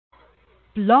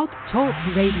Blog Talk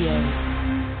Radio.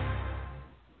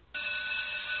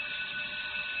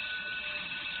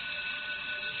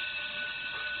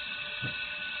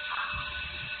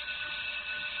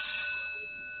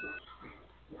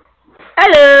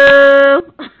 Hello.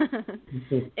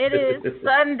 It is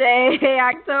Sunday,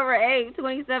 October 8th,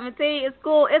 2017.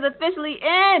 School is officially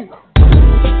in.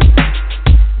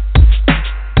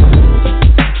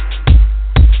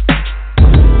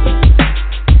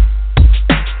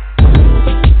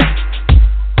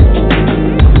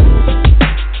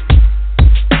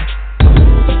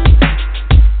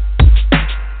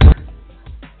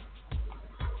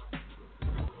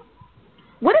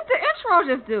 What did the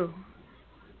intro just do?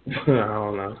 I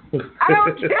don't know. I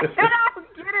don't get it.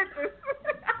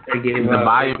 The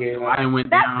volume went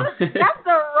down. That's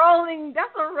a rolling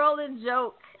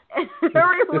joke.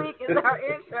 Every week is our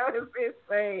intro is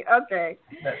insane. Okay.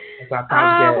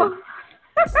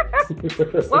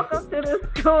 Welcome to the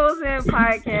Schools In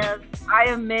podcast. I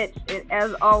am Mitch, and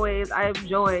as always, I am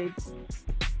joined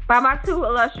by my two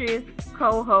illustrious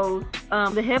co-hosts,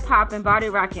 the hip hop and body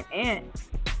rocking Ant.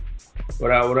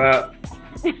 What up?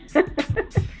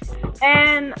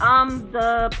 And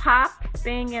the pop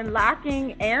thing and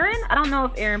locking Aaron. I don't know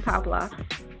if Aaron pop locks.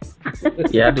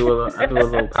 Yeah, I do a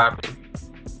little popping.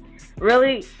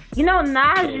 Really? You know,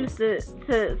 Nas used to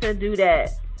do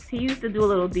that. He used to do a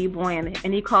little b-boying,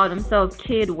 and he called himself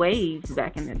Kid Waves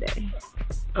back in the day.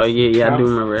 Oh yeah, I do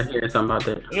remember hearing something about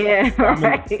that. Yeah,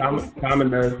 right. Common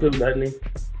does too, doesn't he?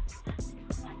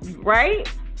 Right?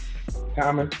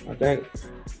 Common, I think.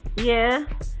 Yeah.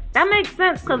 That makes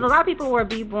sense because a lot of people were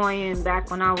b-boying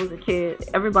back when I was a kid.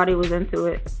 Everybody was into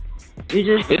it.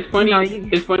 It's funny.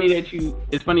 It's funny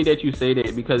that you say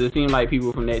that because it seemed like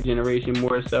people from that generation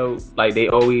more so like they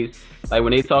always like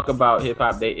when they talk about hip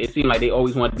hop, it seemed like they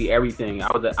always wanted to be everything.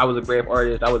 I was a rap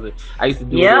artist. I used to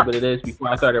do a little bit of this before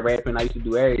I started rapping. I used to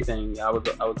do everything. I was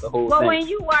the whole thing. But when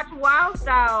you watch Wild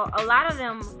Style, a lot of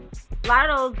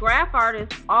those graph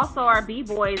artists also are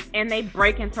b-boys and they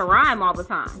break into rhyme all the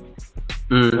time.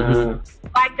 Mm-hmm.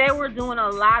 Like they were doing a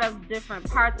lot of different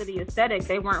parts of the aesthetic.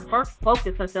 They weren't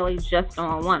focused necessarily just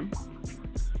on one.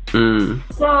 Mm.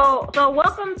 So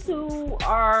welcome to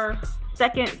our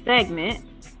second segment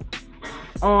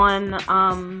on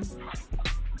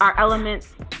our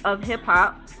elements of hip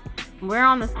hop. We're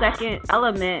on the second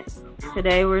element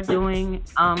today. We're doing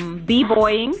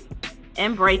b-boying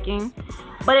and breaking,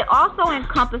 but it also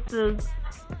encompasses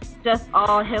just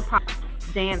all hip hop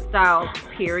dance styles,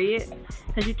 period.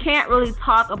 Because you can't really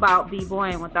talk about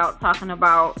b-boying without talking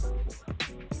about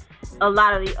a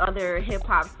lot of the other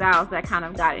hip-hop styles that kind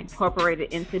of got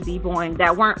incorporated into b-boying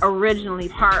that weren't originally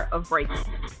part of breaking.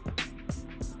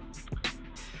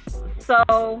 So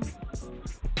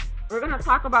we're going to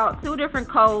talk about two different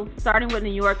codes, starting with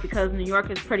New York because New York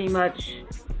is pretty much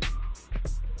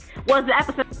was the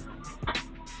episode.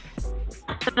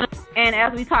 And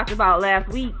as we talked about last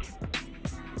week,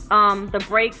 the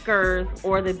breakers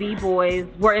or the b-boys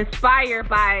were inspired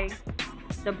by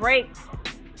the breaks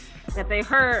that they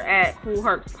heard at Kool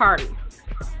Herc's party.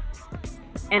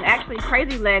 And actually,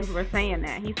 Crazy Legs were saying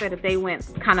that. He said that they went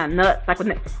kind of nuts. Like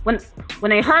when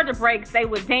they heard the breaks, they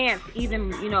would dance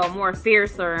even more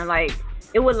fiercer and like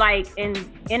it would like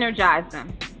energize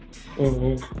them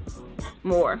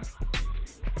more.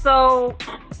 So,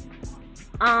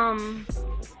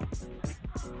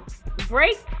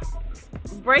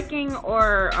 breaking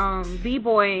or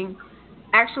b-boying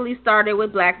actually started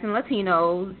with blacks and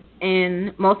Latinos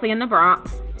mostly in the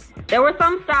Bronx. There were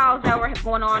some styles that were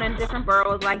going on in different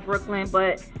boroughs like Brooklyn,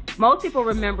 but most people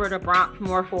remember the Bronx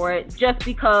more for it just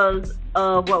because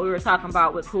of what we were talking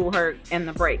about with Kool Herc and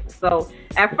the breaks. So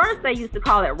at first they used to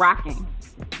call it rocking,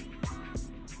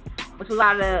 which a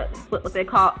lot of what they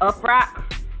call Uprock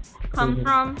comes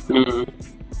from.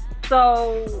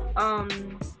 So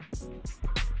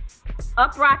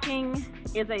uprocking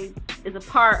is a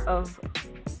part of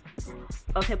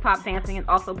hip hop dancing and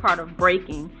also part of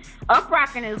breaking.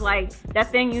 Uprocking is like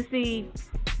that thing you see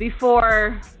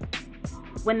before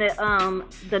when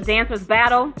the dancers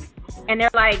battle and they're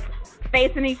like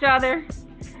facing each other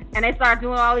and they start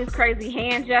doing all these crazy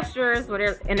hand gestures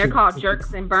and they're called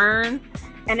jerks and burns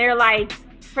and they're like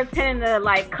pretending to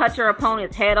like cut your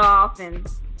opponent's head off and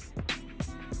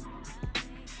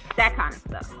that kind of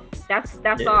stuff. That's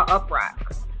all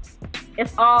uprock.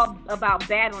 It's all about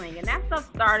battling, and that stuff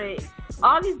started.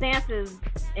 All these dances,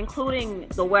 including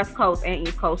the West Coast and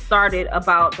East Coast, started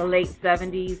about the late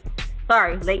 60s,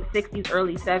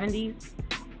 early 70s.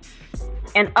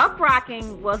 And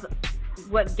uprocking was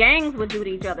what gangs would do to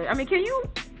each other. I mean, can you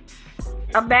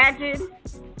imagine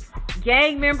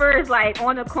gang members like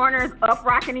on the corners up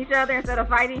rocking each other instead of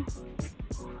fighting?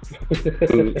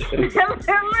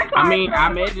 I mean, I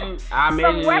imagine it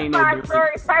ain't no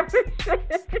different.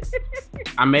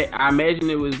 I imagine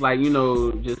it was like, you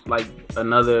know, just like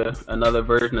another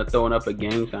version of throwing up a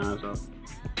gang sign. So.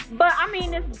 But I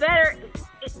mean, it's better.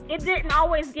 It didn't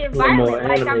always get violent. More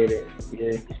like animated.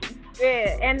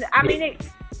 Yeah, and I mean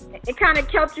it kind of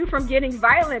kept you from getting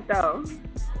violent though.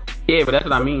 Yeah, but that's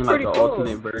what I mean, like the cool.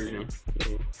 alternate version.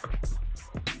 Yeah.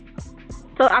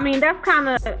 So I mean, that's kind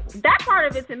of that part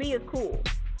of it to me is cool.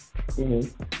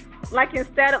 Mm-hmm. Like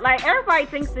instead of like everybody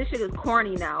thinks this shit is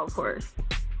corny now, of course.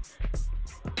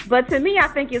 But to me, I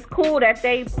think it's cool that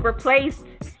they replaced,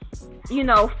 you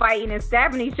know, fighting and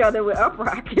stabbing each other with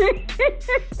Uprock.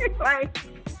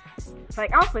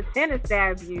 like I'll pretend to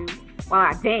stab you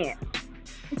while I dance.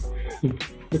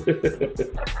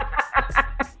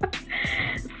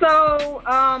 So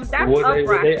that's Uprock.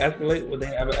 Would they escalate? Would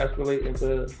they ever escalate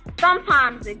into?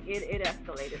 Sometimes it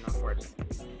escalated,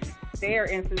 unfortunately. There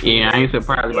instances. Yeah, I ain't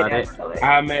surprised about that.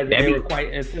 I imagine they were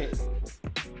quite intense.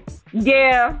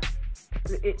 Yeah,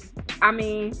 I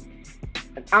mean,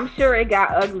 I'm sure it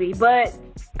got ugly, but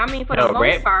I mean, for the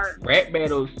most part, rap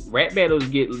battles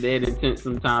get that intense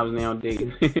sometimes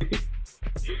nowadays.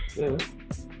 Yeah.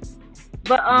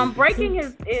 But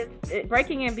breaking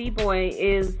breaking and b-boy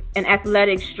is an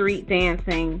athletic street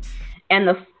dancing,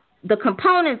 and the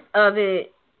components of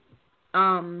it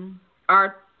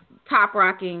are top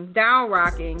rocking, down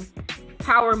rocking,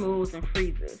 power moves, and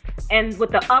freezes. And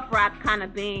with the uprock kind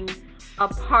of being a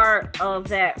part of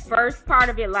that first part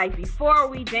of it, like before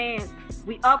we dance,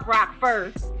 we uprock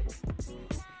first,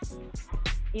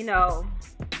 you know,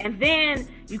 and then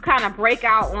you kind of break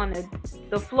out on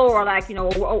the floor, like, you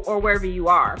know, or wherever you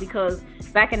are, because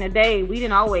back in the day, we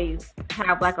didn't always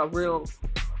have like a real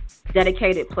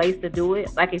dedicated place to do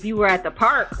it. Like if you were at the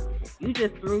park, you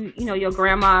just threw, you know, your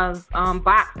grandma's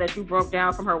box that you broke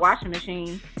down from her washing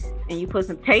machine, and you put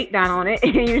some tape down on it,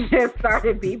 and you just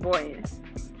started b-boying.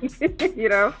 You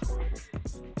know?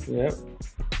 Yep.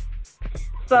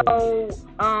 So,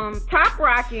 top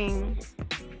rocking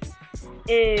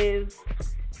is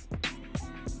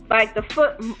like the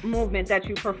foot movement that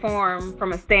you perform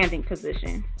from a standing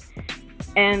position.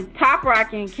 And top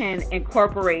rocking can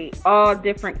incorporate all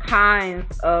different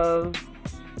kinds of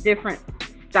different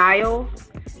styles.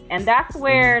 And that's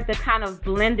where the kind of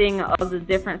blending of the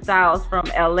different styles from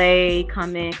LA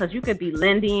come in, because you could be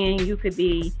lending, you could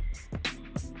be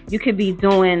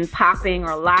doing popping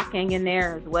or locking in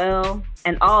there as well.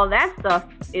 And all that stuff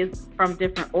is from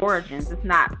different origins. It's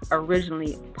not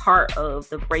originally part of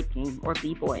the breaking or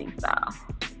b-boying style.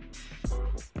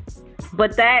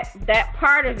 But that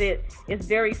part of it is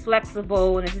very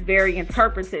flexible and it's very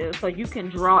interpretive, so you can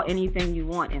draw anything you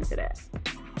want into that.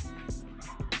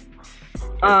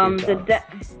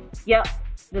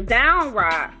 The down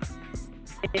rock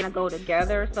is gonna go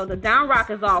together. So the down rock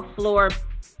is all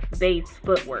floor-based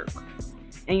footwork,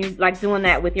 and you're like doing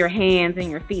that with your hands and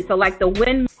your feet. So like the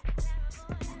wind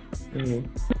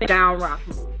down rock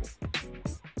move.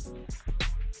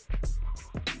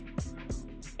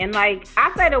 And like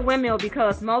I say the windmill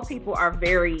because most people are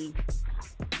they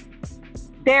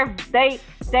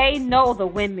know the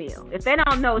windmill. If they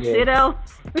don't know shit else,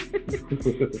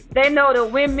 they know the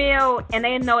windmill and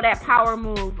they know that power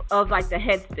move of like the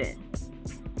head spin.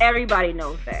 Everybody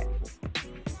knows that.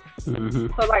 Mm-hmm.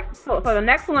 So the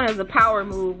next one is the power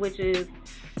move, which is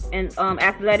an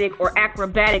athletic or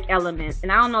acrobatic element.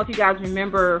 And I don't know if you guys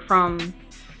remember from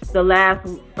last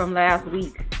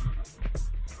week.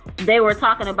 They were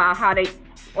talking about how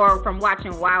from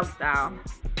watching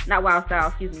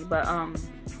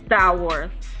Style Wars.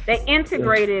 They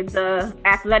integrated the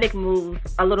athletic moves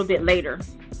a little bit later.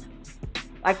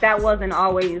 Like that wasn't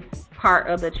always part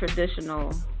of the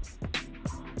traditional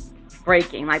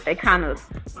breaking. Like they kind of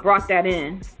brought that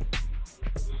in.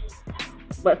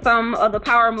 But some of the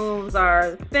power moves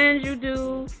are spins you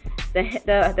do,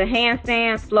 the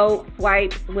handstands, floats,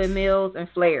 swipes, windmills, and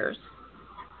flares.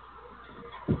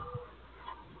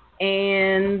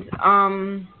 And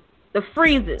the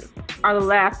freezes are the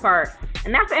last part.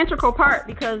 And that's the integral part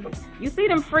because you see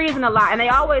them freezing a lot. And they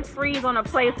always freeze on a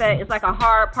place that is like a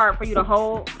hard part for you to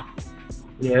hold.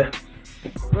 Yeah.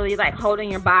 Really like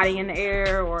holding your body in the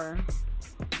air or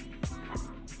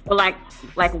like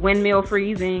windmill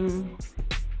freezing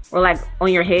or like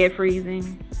on your head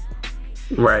freezing.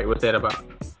 Right. What's that about?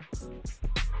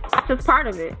 That's just part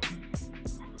of it.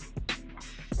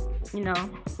 You know,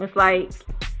 it's like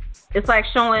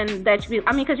showing that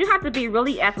because you have to be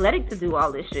really athletic to do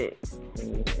all this shit.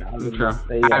 True.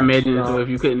 I imagine so if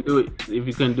you couldn't do it, you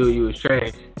was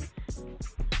trash.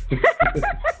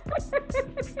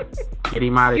 Get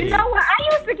him out of here. You know what? I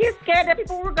used to get scared that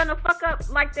people were gonna fuck up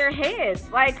like their heads.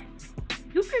 Like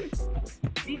you could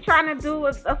be trying to do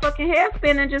a fucking hair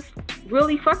spin and just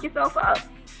really fuck yourself up.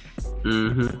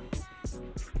 Mhm.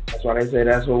 That's why they say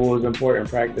that's what was important,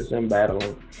 practicing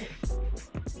battling.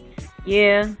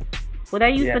 Yeah. Well,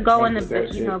 they used to go in the,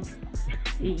 you know,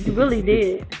 you really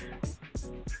did.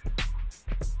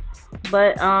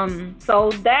 But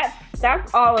so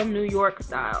that's all in New York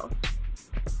style.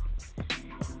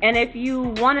 And if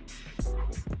you want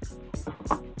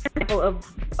of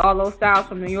all those styles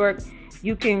from New York,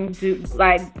 you can do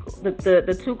like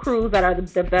the two crews that are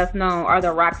the best known are the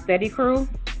Rocksteady crew,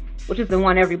 which is the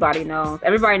one everybody knows.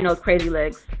 Everybody knows Crazy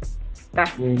Legs.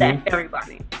 That's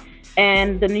everybody.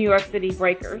 And the New York City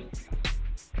Breakers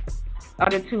are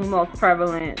the two most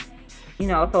prevalent. You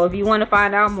know, so if you want to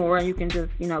find out more, you can just,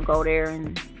 you know, go there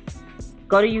and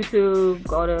go to YouTube,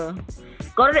 go to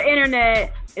the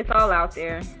internet. It's all out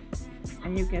there.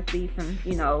 And you can see some,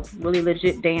 you know, really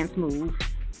legit dance moves.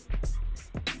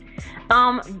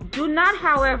 Do not,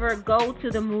 however, go to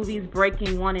the movies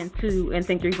Breakin 1 and 2 and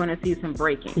think you're going to see some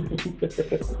breaking.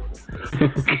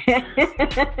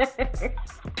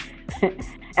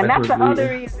 And that's the other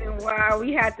reason why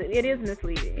we had to, it is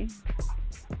misleading.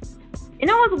 You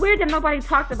know, it's weird that nobody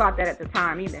talked about that at the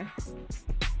time either.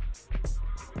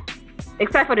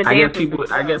 Except for the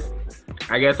dancers.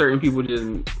 I guess certain people just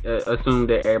assumed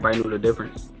that everybody knew the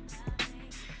difference.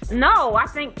 No, I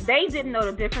think they didn't know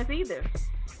the difference either.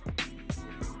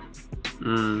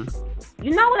 You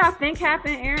know what I think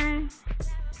happened, Aaron?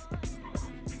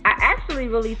 I actually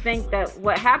really think that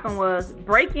what happened was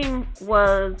breaking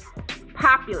was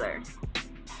popular,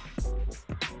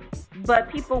 but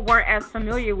people weren't as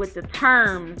familiar with the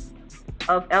terms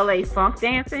of LA funk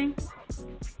dancing.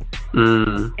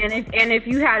 And if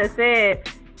you had said,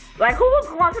 like, who was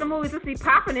going to the movies to see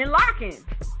popping and locking?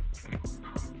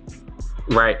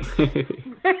 Right.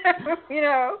 You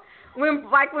know, when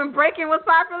breaking was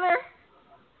popular.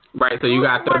 Right, so you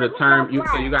got to throw the term.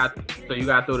 So you got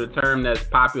to throw the term that's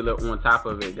popular on top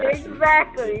of it. Gotcha.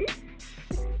 Exactly.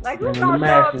 Like, who's gonna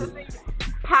show up to see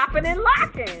popping and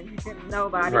locking?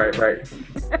 Nobody. Right.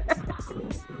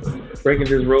 Breaking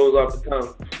just rolls off the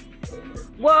tongue.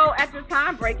 Well, at the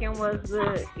time, breaking was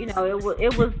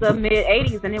it was the mid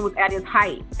 '80s, and it was at its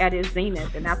height, at its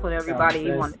zenith, and that's what everybody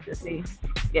wanted to see.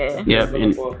 Yeah. Yep,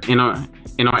 and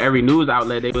on every news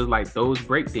outlet, they was like, those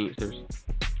break dancers.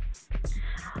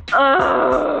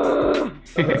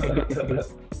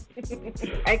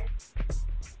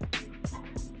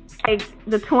 Like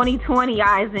the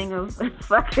 2020izing of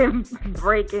fucking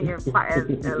breaking and fire.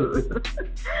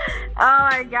 Oh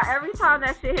my god! Every time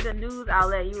that shit hit a news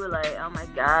outlet, you were like, "Oh my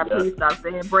god, please stop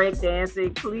saying break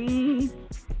dancing, please."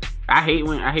 I hate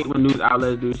when news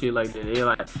outlets do shit like that. They're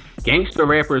like, "Gangster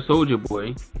rapper Soulja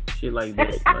Boy," shit like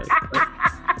that.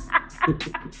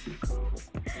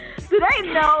 Do they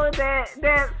know that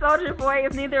Soulja Boy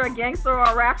is neither a gangster or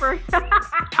a rapper?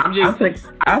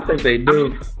 I think they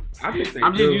do. I'm just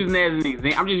using that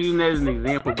as an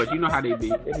example, but you know how they be.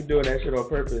 They be doing that shit on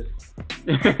purpose.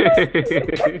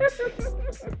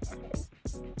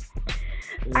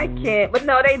 I can't, but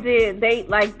no, they did. They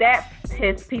like that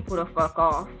pissed people the fuck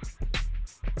off.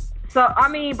 So I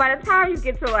mean, by the time you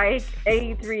get to like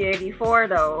 83, 84,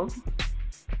 though,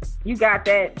 you got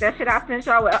that shit I sent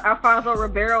y'all with Alfonso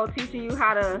Ribeiro teaching you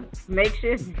how to make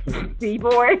shit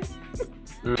b-boy.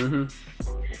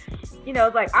 You know,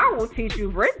 it's like, I will teach you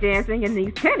breakdancing in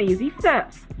these 10 easy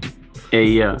steps. Hey,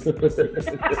 yeah.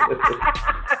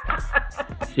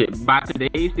 Shit, by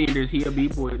today's standards, he a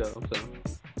b-boy though.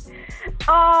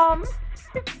 So.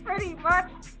 Pretty much.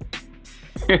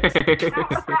 I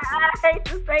hate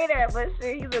to say that, but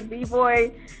shit, he's a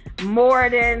b-boy more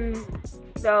than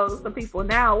some people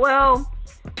now. Well,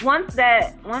 once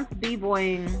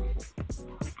b-boying,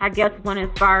 I guess, went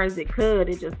as far as it could,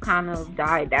 it just kind of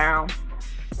died down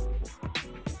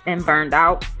and burned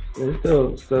out. You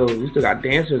still got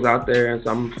dancers out there in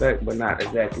some effect, but not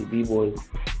exactly b-boys.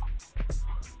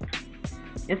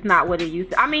 It's not what it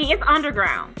used to. I mean, it's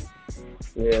underground.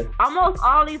 Yeah. Almost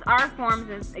all these art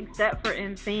forms, except for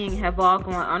MCing, have all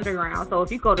gone underground. So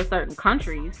if you go to certain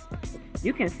countries,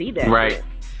 you can see that. Right.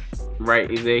 Right,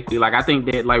 exactly. Like, I think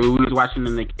that, like, when we was watching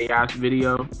in the Chaos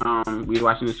video, we was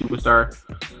watching the Superstar.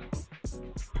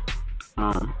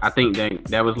 I think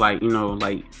that was like, you know,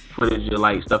 like footage of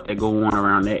like stuff that go on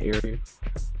around that area.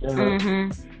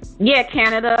 Yeah,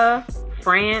 Canada,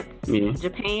 France,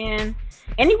 Japan,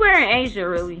 anywhere in Asia,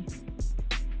 really.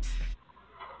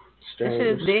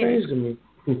 Strange to me.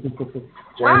 Why?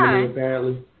 Germany,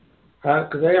 apparently.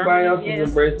 Because everybody else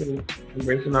is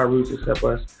embracing our roots except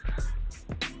us.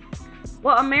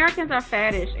 Well, Americans are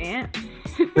faddish, Aunt.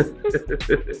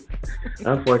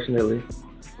 Unfortunately.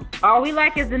 All we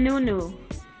like is the new.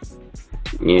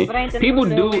 Yeah, people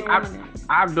do.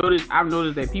 I've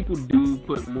noticed that people do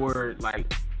put more,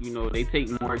 like, you know, they take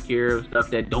more care of stuff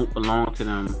that don't belong to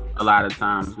them a lot of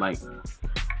times. Like,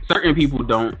 certain people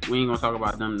don't. We ain't gonna talk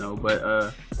about them though,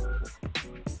 but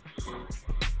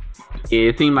yeah,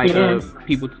 it seems like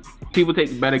people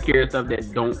take better care of stuff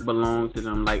that don't belong to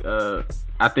them. Like,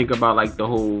 I think about like the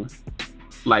whole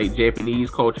like Japanese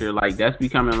culture, like that's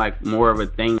becoming like more of a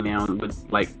thing now with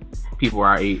like people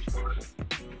our age.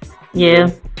 Yeah.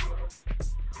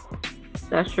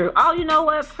 That's true. Oh, you know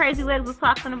what Crazy Legs was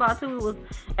talking about too? It was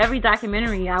every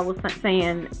documentary I was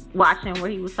watching where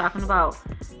he was talking about.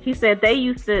 He said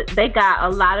they got a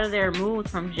lot of their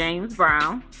moves from James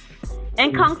Brown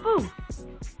and Kung Fu.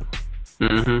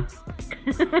 Mm-hmm.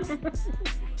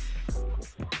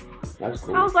 That's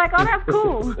cool. I was like, oh, that's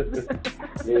cool.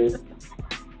 Yeah.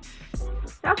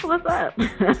 That's what's up.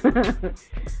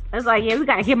 I was like, yeah, we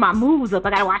gotta get my moves up. I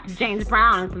gotta watch James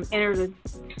Brown and some Enter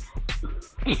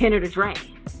the Drain.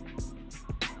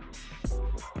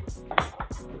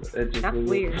 That's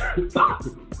weird.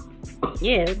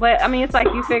 Yeah, but I mean, it's like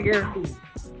you figure.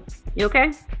 You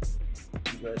okay?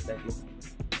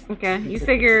 Okay, you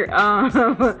figure.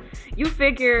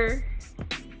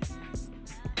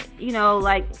 You know,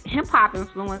 like hip hop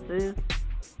influences.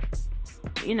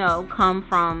 You know, come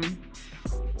from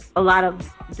a lot of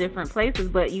different places,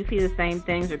 but you see the same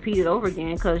things repeated over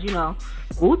again because, you know,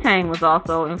 Wu-Tang was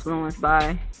also influenced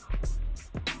by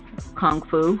Kung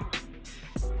Fu.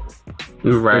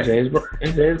 Right. And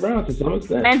James Brown to some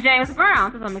extent. And James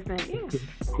Brown to some extent, yeah.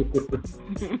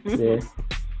 Yeah.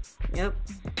 Yep.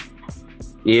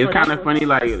 Yeah, it's kind of funny.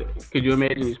 Like, could you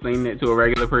imagine explaining that to a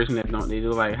regular person that don't? They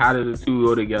just like, how do the two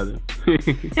go together?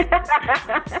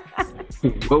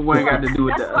 What one got to do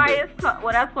with the other?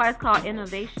 That's why it's called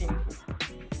innovation.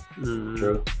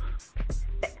 True.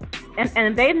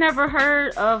 And they've never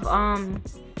heard of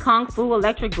Kung Fu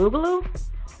Electric Boogaloo?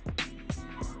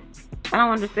 I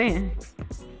don't understand.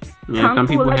 Yeah, Kung some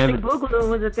Fu people Electric haven't. Boogaloo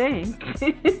was a thing.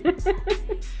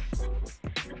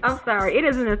 I'm sorry, it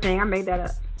isn't a thing. I made that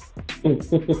up.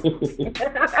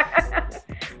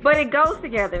 But it goes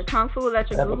together. Kung Fu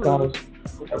Electric Boogaloo.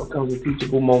 That becomes a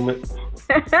teachable moment.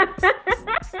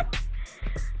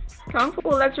 Kung Fu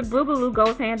Electric Boogaloo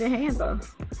goes hand in hand, though.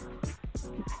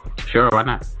 Sure, why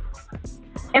not?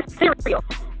 And cereal.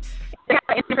 They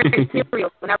have integrated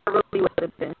cereal, but never really would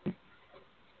have been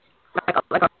like a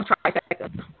trifecta.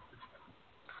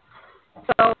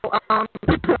 So,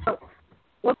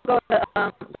 we'll go to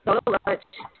lunch.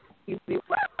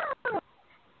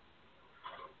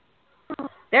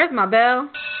 There's my bell.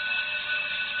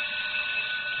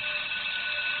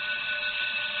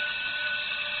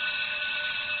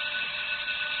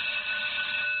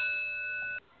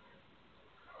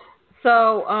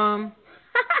 So,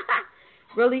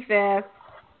 really fast.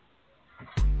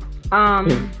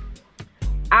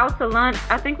 Out to lunch,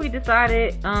 I think we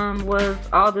decided was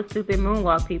all the stupid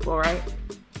moonwalk people, right?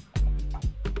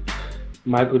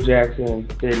 Michael Jackson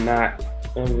did not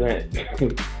invent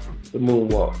the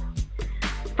moonwalk.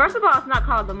 First of all, it's not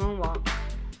called the moonwalk.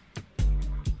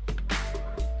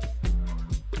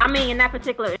 I mean, in that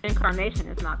particular incarnation,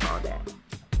 it's not called that.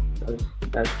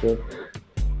 That's true.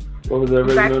 What was the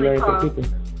original name for people?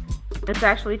 It's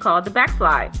actually called the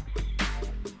backslide.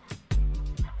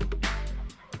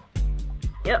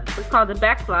 Yep, it's called the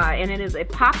backslide, and it is a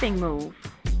popping move.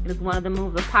 It is one of the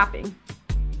moves of popping.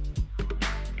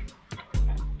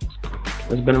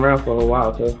 It's been around for a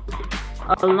while, too.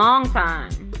 A long time.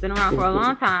 It's been around for a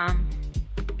long time.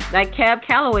 Like Cab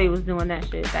Calloway was doing that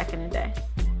shit back in the day.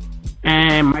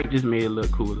 And Mike just made it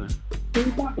look cooler.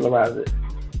 Who popularized it?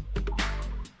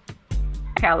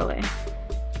 Calloway.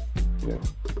 Yeah.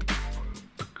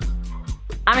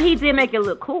 I mean, he did make it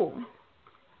look cool.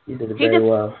 He did it very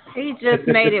well. He just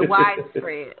made it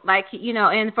widespread. Like, you know,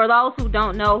 and for those who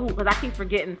don't know, because I keep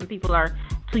forgetting some people are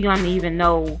too young to even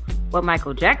know what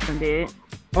Michael Jackson did,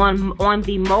 on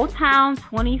the Motown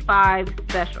 25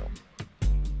 special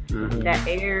that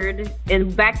aired,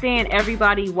 and back then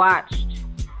everybody watched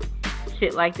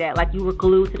shit like that. Like, you were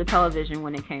glued to the television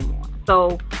when it came on.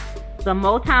 So the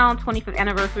Motown 25th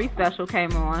anniversary special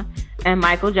came on, and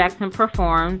Michael Jackson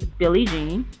performed Billie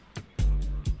Jean.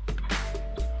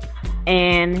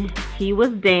 And he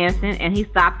was dancing, and he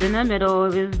stopped in the middle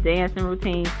of his dancing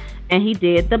routine, and he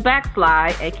did the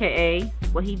backslide, aka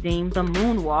what he deemed the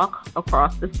moonwalk,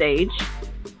 across the stage.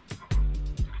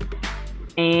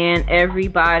 And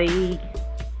everybody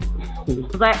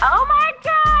was like, "Oh my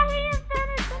God, he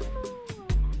invented the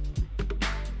moonwalk!"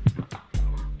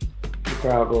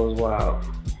 crowd goes wild.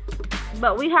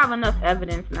 But we have enough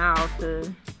evidence now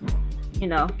to, you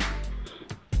know,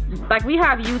 like we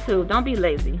have YouTube. Don't be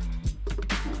lazy.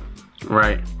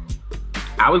 Right.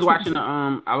 I was watching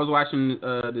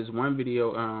this one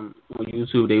video on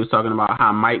YouTube. They was talking about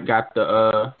how Mike got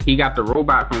the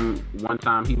robot from one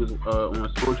time he was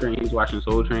on Soul Train. He was watching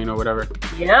Soul Train or whatever.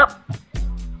 Yep.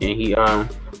 And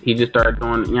he just started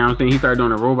doing, you know what I'm saying? He started doing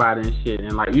the robot and shit.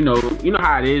 And like, you know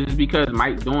how it is. It's because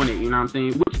Mike doing it, you know what I'm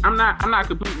saying? Which I'm not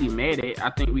completely mad at. I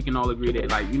think we can all agree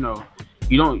that, like, you know,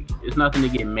 it's nothing to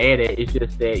get mad at. It's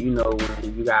just that, you know,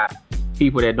 when you got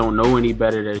people that don't know any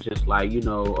better, that's just like, you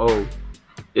know, oh,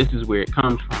 this is where it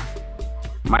comes from.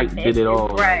 Mike did it all.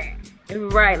 Right.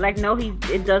 Right. Like, no,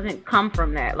 it doesn't come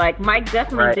from that. Like, Mike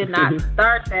definitely did not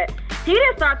start that. He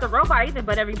didn't start the robot either,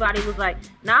 but everybody was like,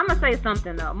 now I'm going to say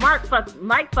something, though.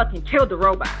 Mike fucking killed the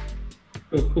robot.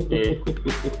 Yeah.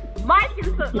 Mike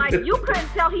used to, like, you couldn't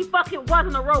tell he fucking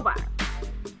wasn't a robot.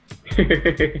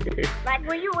 Like,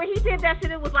 when he did that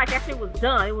shit, it was like that shit was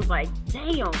done. It was like,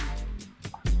 damn.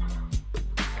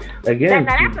 Again,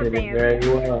 he did it very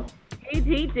well.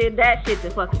 He did that shit to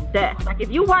fucking death. Like, if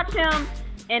you watch him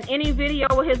in any video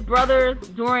with his brothers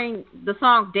during the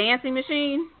song Dancing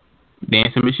Machine.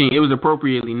 It was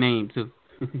appropriately named, too.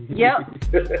 Yep.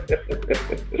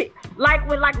 like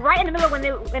right in the middle when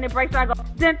it breaks out, I go,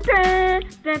 dun, dun,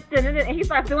 dun, dun, dun, and he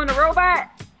starts doing the robot.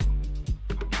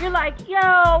 You're like,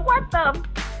 yo, what the?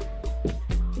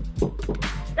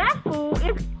 That fool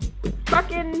is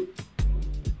fucking.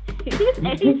 He's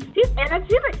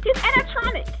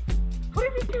animatronic. What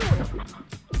is he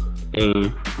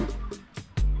doing?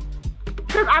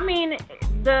 Because, I mean,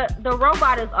 the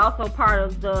robot is also part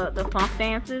of the funk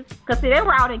dances. Because, see, they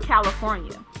were out in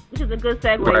California, which is a good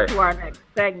segue to our next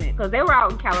segment. Because they were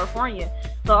out in California.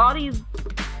 So all these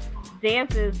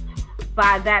dances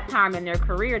by that time in their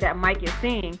career that Mike is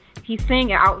seeing, he's seeing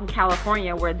it out in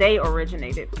California where they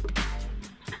originated.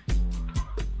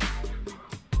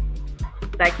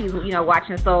 Like, he's, you know,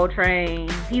 watching Soul Train.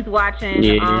 He's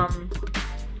watching,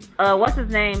 what's his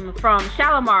name? From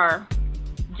Shalimar,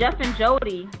 Jeff and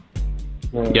Jody.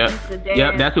 Yep,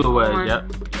 that's who it was. Yep.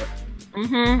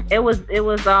 Mhm. It was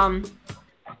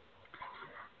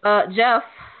Jeff.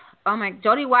 Oh my,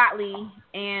 Jody Watley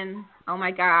and oh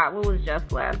my God, what was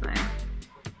Jeff's last name?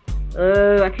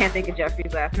 I can't think of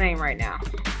Jeffrey's last name right now.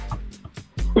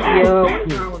 Yo,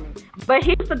 what's wrong with me? But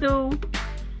he used to do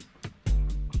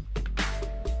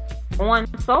on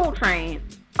Soul Train.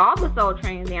 All the Soul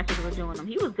Train dancers were doing them.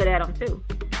 He was good at them too.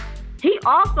 He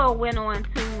also went on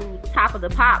to Top of the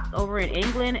Pops over in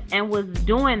England and was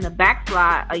doing the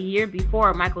backslide a year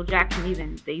before Michael Jackson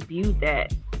even debuted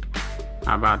that.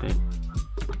 How about that?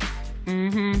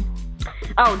 Mhm.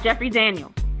 Oh, Jeffrey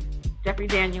Daniel. Jeffrey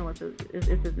Daniel is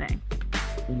his name.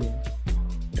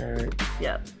 Mm-hmm. All right.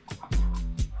 Yep.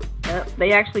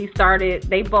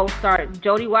 They both started.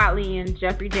 Jody Watley and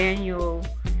Jeffrey Daniel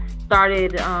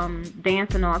started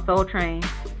dancing on Soul Train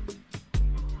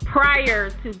prior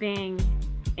to being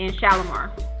in Shalimar,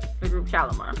 the group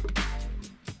Shalimar.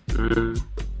 Mm-hmm.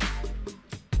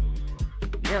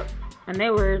 Yep. And they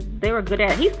were good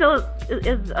at it. He still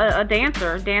is a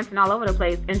dancer, dancing all over the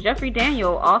place. And Jeffrey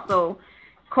Daniel also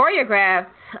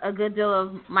choreographed a good deal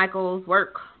of Michael's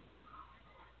work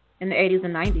in the 80s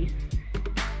and 90s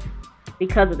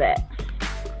because of that.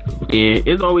 Yeah,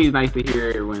 it's always nice to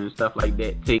hear when stuff like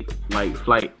that take like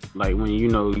flight. Like when you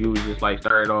was just like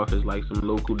started off as like some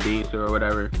local dancer or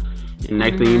whatever, and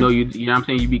next thing you know, you know what I'm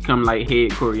saying, you become like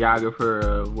head choreographer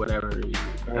or whatever.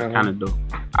 That's kind of dope.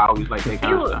 I always like that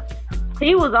kind of stuff.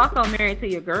 He was also married to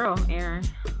your girl, Aaron,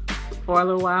 for a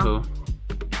little while. Who?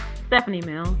 Stephanie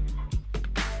Mills.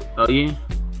 Oh yeah.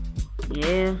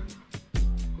 Yeah.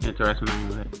 Interesting name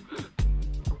with it.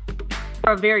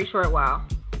 For a very short while.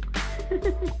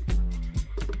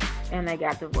 And they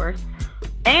got divorced.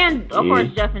 And of course,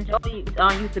 Jeff and Jody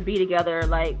used to be together,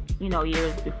 like,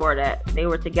 years before that. They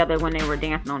were together when they were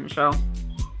dancing on the show.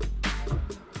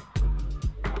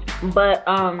 But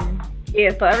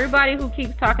yeah. So everybody who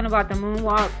keeps talking about the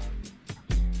moonwalk,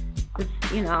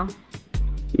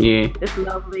 yeah, it's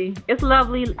lovely. It's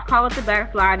lovely. Call it the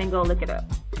backslide and go look it up.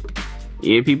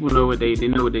 Yeah, people know what they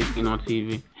know what they seen on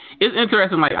TV. It's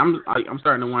interesting. Like I'm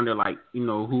starting to wonder, like,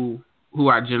 who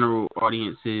our general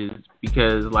audience is,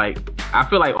 because like I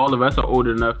feel like all of us are old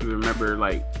enough to remember,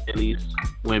 like, at least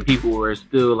when people were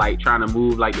still like trying to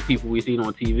move like the people we seen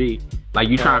on TV. Like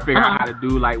you trying to figure out how to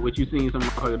do like what you seen some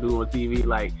motherfucker do on TV.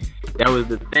 Like that was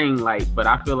the thing. Like, but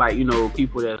I feel like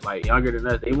people that's like younger than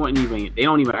us, they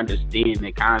don't even understand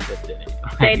the concept of it.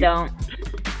 Like, they don't.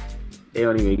 They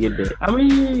don't even get that. I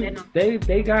mean,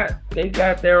 they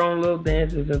got their own little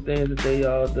dances and things that they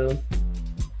all do.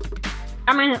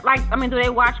 Do they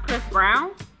watch Chris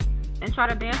Brown and try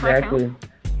to dance like him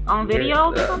on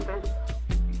videos or something?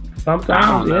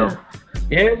 Sometimes, yeah.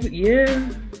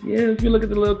 If you look at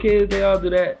the little kids, they all do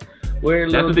that. Where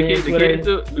that's what the kids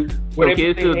do. Where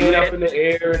they put their hand up in the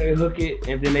air and they hook it,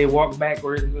 and then they walk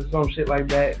backwards or some shit like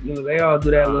that. You know, they all do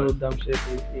that little dumb shit.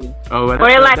 Oh,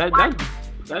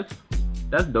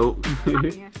 that's dope.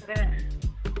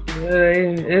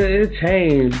 It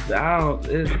changed.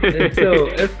 It's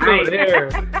still there.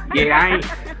 Yeah,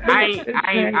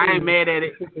 I ain't mad at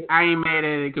it. I ain't mad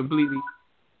at it completely.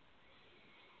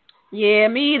 Yeah,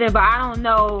 me either, but I don't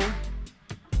know.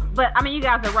 But I mean, you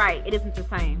guys are right. It isn't the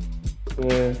same.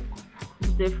 Yeah.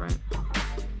 It's different.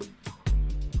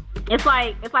 It's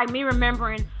like me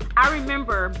remembering. I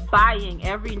remember buying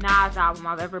every Nas album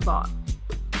I've ever bought.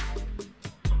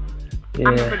 Yeah.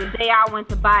 I remember the day I went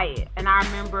to buy it, and I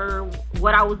remember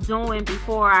what I was doing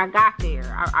before I got there.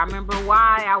 I remember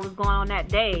why I was going on that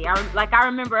day. I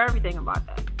remember everything about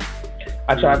that.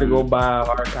 I tried to go buy a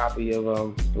hard copy of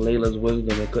Layla's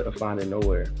Wisdom and couldn't find it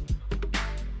nowhere.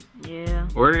 Yeah.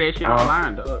 Order that shit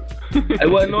online, dog. It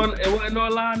wasn't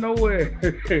online nowhere.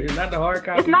 Not the hard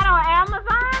copy. It's not on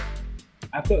Amazon?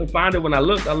 I couldn't find it when I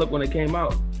looked. I looked when it came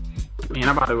out. Man,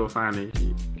 I'm about to go find that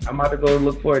shit. I'm about to go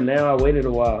look for it now. I waited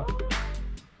a while.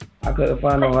 I couldn't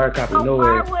find no hard copy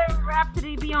nowhere. Why would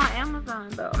Rhapsody be on Amazon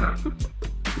though?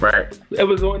 Right. It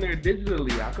was on there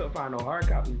digitally. I couldn't find no hard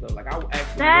copies though. Like I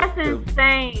actually. That's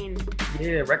insane.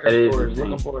 Yeah, record stores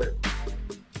looking for it.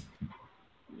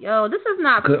 Yo, this is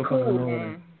not cool,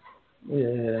 man.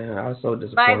 Yeah, I was so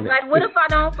disappointed. Like, what if I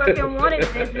don't fucking want it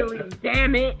digitally?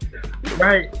 Damn it.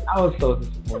 Right. I was so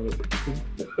disappointed.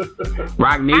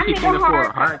 Rock Nation can afford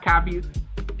hard copies.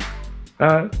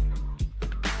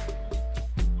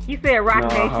 You said Rock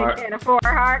Nation can't afford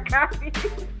hard copies.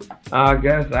 I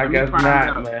guess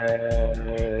not,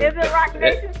 man. Is it Rock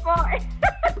Nation's fault?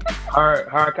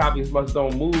 hard copies must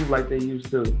don't move like they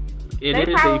used to. It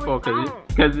is their fault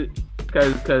because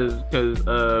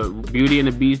Beauty and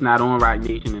the Beast not on Rock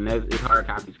Nation, and it's hard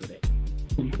copies for that.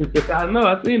 I know,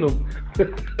 I seen them.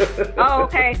 Oh,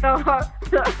 okay, so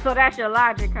that's your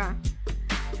logic, huh?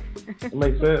 It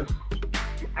makes sense.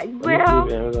 Well,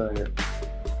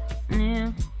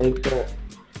 yeah. Makes sense.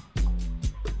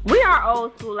 We are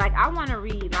old school. Like, I want to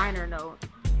read liner notes.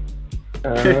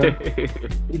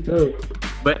 Me too.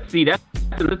 But see, that's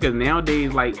because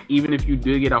nowadays, like, even if you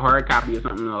do get a hard copy or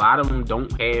something, a lot of them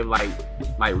don't have like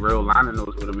real liner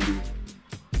notes with them anymore.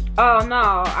 Oh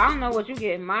no, I don't know what you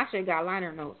get. My shit got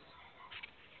liner notes.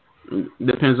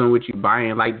 Depends on what you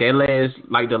buying. Like the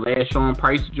last Sean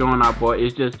Price joint I bought,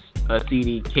 it's just a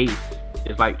CD case.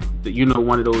 It's like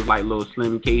one of those like little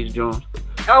slim case joints.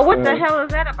 Oh, what the hell is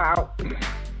that about?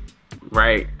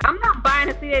 Right. I'm not buying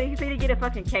a CD. You say to get a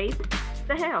fucking case. What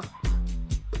the hell?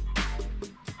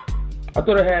 I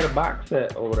thought it had a box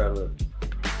set or whatever.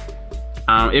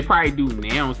 It probably do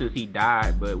now since he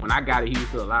died, but when I got it, he was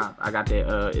still alive. I got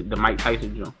that the Mike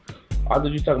Tyson joint. I thought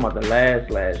you were talking about the last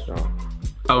joint.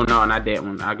 Oh no, not that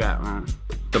one. I got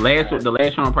the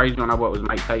last Sean Price joint I bought was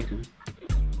Mike Tyson.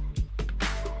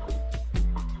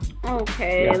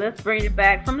 Okay, let's bring it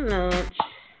back from lunch.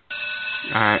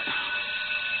 All right.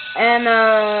 And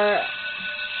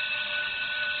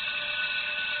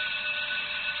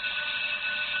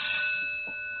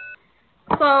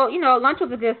so lunch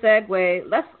was a good segue.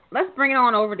 Let's bring it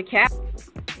on over to Cap.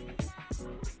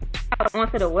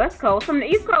 Onto the West Coast, from the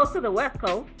East Coast to the West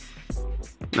Coast.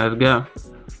 Let's go.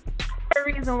 The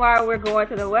reason why we're going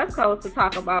to the West Coast to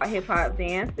talk about hip hop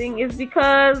dancing is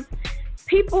because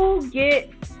people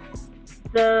get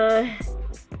the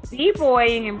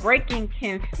b-boying and breaking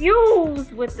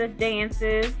confused with the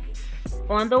dances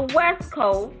on the West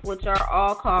Coast, which are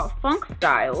all called funk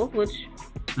styles, which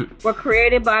were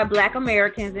created by Black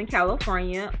Americans in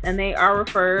California, and they are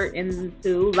referred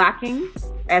into locking,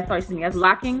 as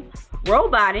locking,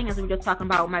 roboting, as we were just talking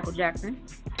about with Michael Jackson,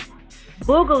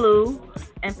 boogaloo,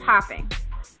 and popping.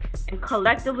 And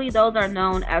collectively, those are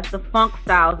known as the funk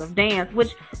styles of dance,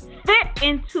 which fit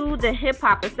into the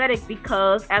hip-hop aesthetic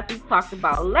because, as we talked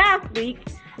about last week,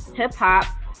 hip-hop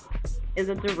is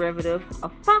a derivative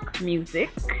of funk music.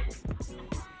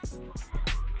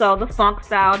 So the funk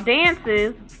style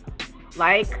dances,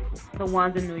 like the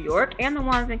ones in New York and the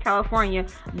ones in California,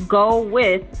 go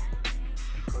with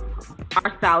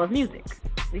our style of music.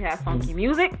 We have funky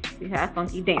music, we have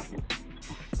funky dances.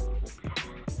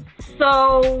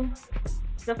 So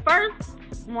the first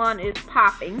one is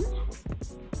popping.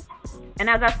 And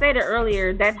as I stated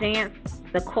earlier, that dance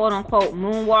the quote-unquote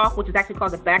moonwalk, which is actually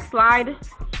called the backslide.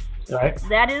 Right.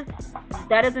 That is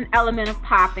an element of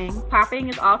popping. Popping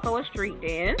is also a street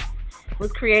dance. It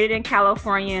was created in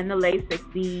California in the late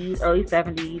 60s, early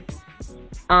 70s,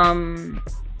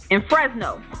 in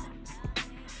Fresno,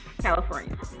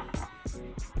 California.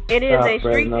 It is a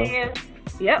street dance.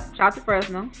 Yep, shout out to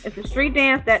Fresno. It's a street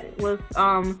dance that was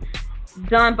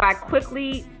done by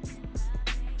quickly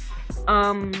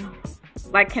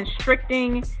like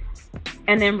constricting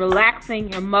and then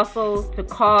relaxing your muscles to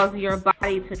cause your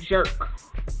body to jerk.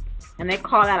 And they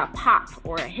call that a pop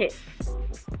or a hit.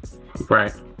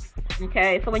 Right.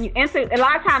 Okay, so when you a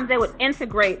lot of times they would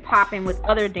integrate popping with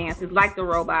other dances like the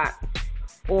robot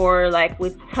or like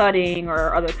with tutting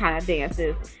or other kind of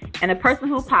dances. And the person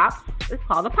who pops is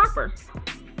called a popper.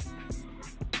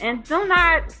 And do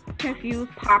not confuse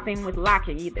popping with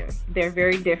locking either. They're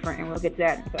very different, and we'll get to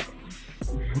that in a second.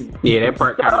 Yeah, that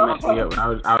part kind of messed me up when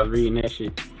I was reading that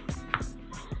shit.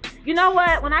 You know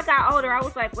what? When I got older, I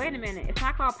was like, wait a minute, it's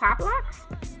not called pop lock?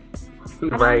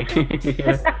 Right.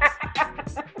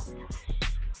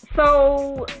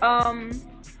 So,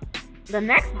 the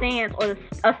next dance, or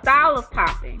a style of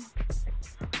popping,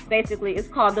 basically, is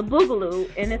called the Boogaloo,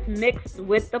 and it's mixed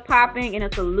with the popping, and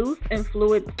it's a loose and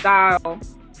fluid style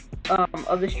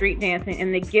of the street dancing,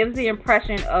 and it gives the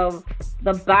impression of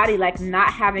the body like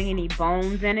not having any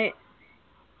bones in it,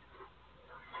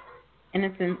 and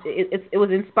it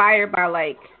was inspired by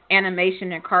like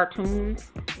animation and cartoons.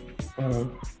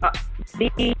 The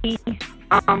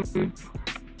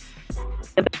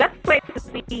best way to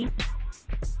see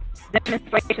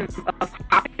demonstrations of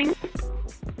popping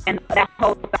and that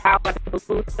whole style, like the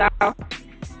Boogaloo style,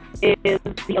 is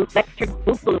the electric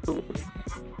Boogaloo.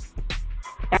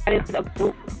 That is a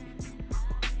group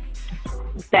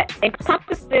that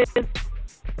encompasses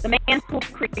the man who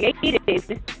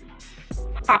created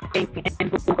popping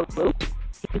and Boogaloo.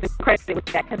 He's credited with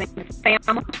that because his name is Sam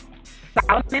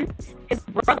Solomon. His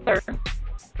brother,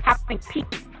 Popping Pete,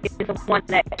 is the one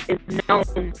that is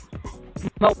known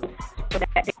most for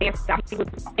that dance style. He was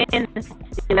in the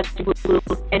electric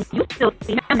Boogaloo, and you still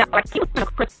see him now, like he was in a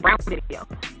Chris Brown video.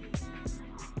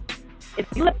 If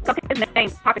you look up his name,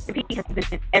 Popping Pete has been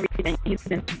in everything. He's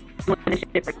been doing this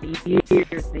shit for years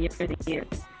and years and years.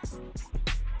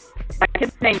 Like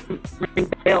his name rings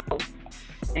bells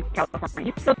in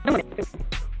California. He's still doing it too.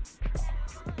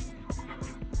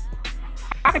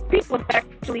 Popping Pete was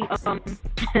actually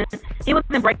he was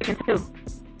in Breakin too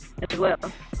as well.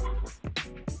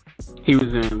 He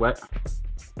was in what?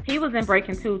 He was in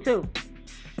Breakin too.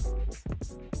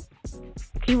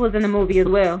 He was in the movie as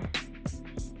well.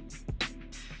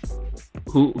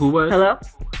 Who was? Hello?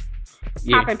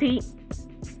 Yeah. Poppin' Pete.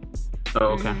 Oh,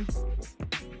 okay.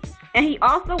 And he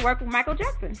also worked with Michael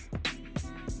Jackson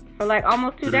for like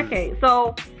almost 2 decades.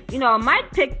 So, Mike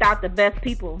picked out the best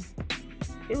people.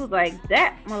 He was like,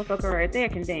 that motherfucker right there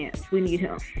can dance. We need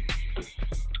him.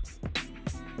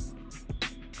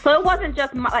 So it wasn't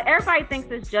just like everybody thinks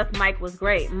it's just Mike was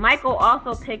great. Michael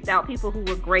also picked out people who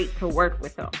were great to work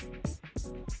with him.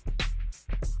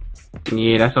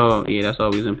 Yeah, that's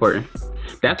always important.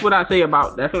 That's what I say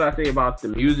about the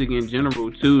music in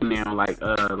general too now. Like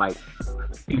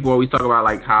people always talk about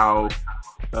like how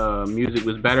music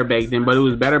was better back then, but it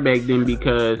was better back then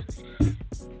because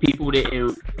people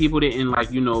didn't like,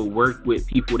 work with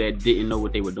people that didn't know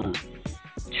what they were doing.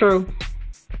 True.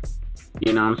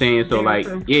 You know what I'm saying? So Very like,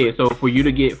 true. yeah, so for you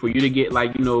to get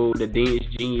like, the dance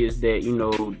genius that,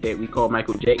 that we call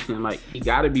Michael Jackson, like he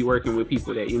gotta be working with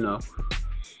people that,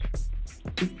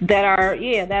 that are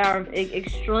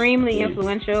extremely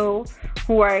influential,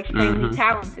 who are extremely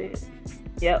talented.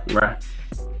 Yep. Right.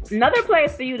 Another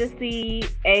place for you to see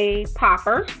a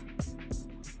popper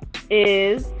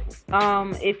is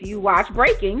if you watch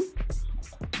Breakin,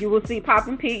 you will see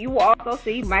Poppin' Pete. You will also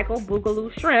see Michael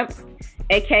Boogaloo Shrimp,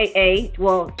 aka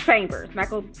Chambers.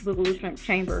 Michael Boogaloo Shrimp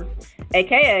Chambers,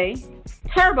 aka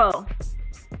Turbo.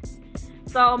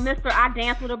 So Mr. I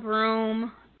Dance with a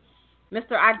Broom.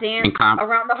 Mr. I Dance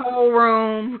around the whole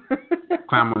room.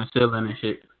 Climb on the ceiling and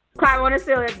shit. Climb on the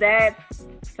ceiling. That's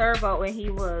Turbo when he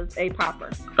was a popper.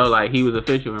 Oh, like he was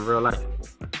official in real life?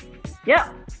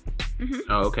 Yep.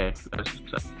 Oh, okay.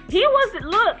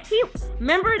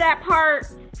 Remember that part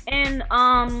in,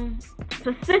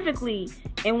 specifically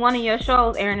in one of your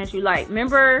shows, Aaron, that you like.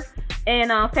 Remember in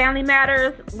Family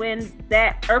Matters when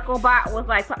that Urkelbot was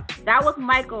like, that was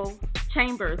Michael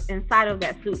Chambers inside of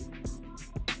that suit.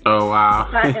 Oh wow!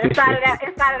 inside of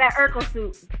that Urkel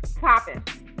suit, popping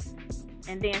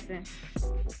and dancing.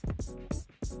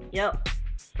 Yep.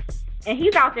 And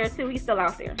he's out there too. He's still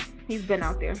out there. He's been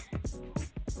out there.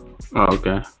 Oh,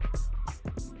 okay.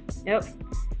 Yep.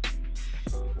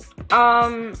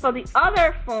 So the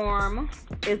other form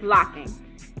is locking.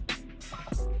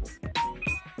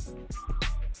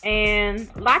 And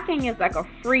locking is like a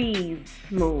freeze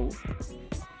move.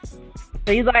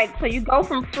 So you go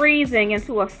from freezing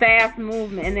into a fast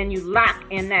movement, and then you lock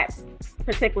in that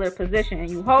particular position, and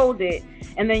you hold it,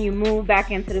 and then you move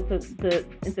back into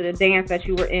the dance that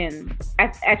you were in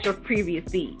at your previous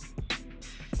beat.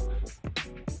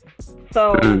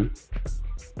 So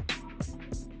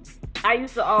I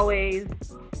used to always,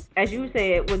 as you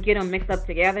said, would get them mixed up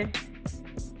together.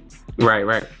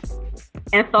 Right.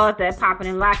 And thought that popping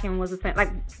and locking was the same.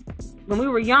 Like when we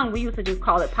were young, we used to just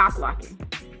call it pop locking.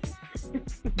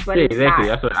 But yeah, it's exactly.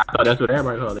 not. I thought that's what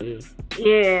everybody called it.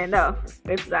 Yeah, no,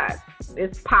 it's not.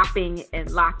 It's popping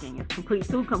and locking. It's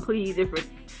two completely different,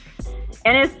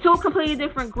 and it's two completely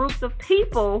different groups of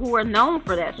people who are known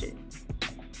for that shit.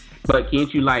 But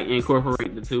can't you like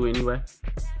incorporate the two anyway?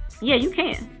 Yeah, you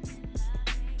can.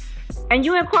 And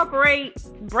you incorporate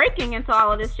breaking into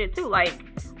all of this shit too. Like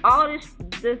all of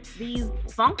these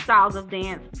funk styles of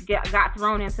dance got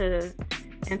thrown into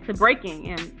breaking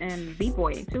and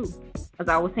b-boying too. As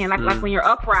I was saying, like when you're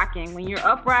uprocking,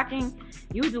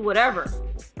 you do whatever.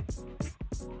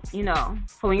 You know,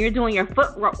 so when you're doing your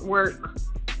footwork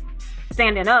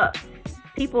standing up,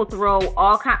 people throw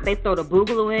all kinds. They throw the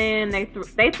Boogalo in. They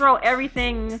throw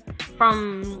everything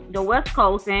from the West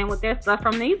Coast in with their stuff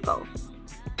from the East Coast.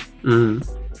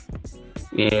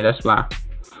 Yeah, that's fly.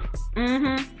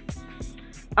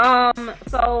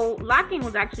 So locking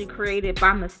was actually created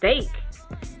by mistake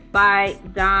by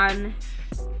Don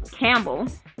Campbell,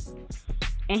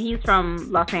 and he's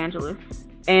from Los Angeles.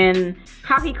 And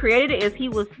how he created it is he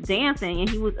was dancing and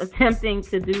he was attempting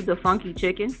to do the funky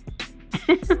chicken.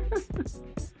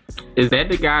 Is that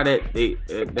the guy that they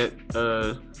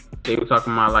were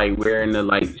talking about, like wearing the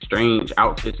like strange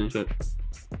outfits and shit?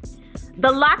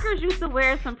 The lockers used to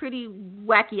wear some pretty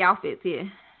wacky outfits, yeah.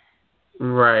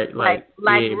 Right, like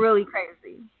yeah. Really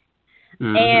crazy.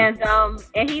 And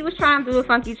he was trying to do a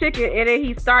funky chicken, and then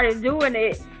he started doing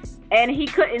it, and he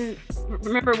couldn't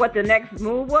remember what the next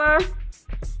move was,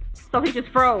 so he just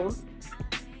froze.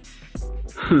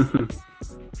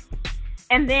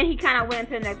 And then he kind of went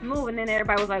into the next move, and then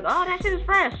everybody was like, "Oh, that shit is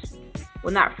fresh."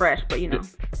 Well, not fresh, but you know,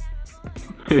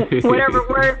 whatever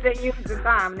words they used at the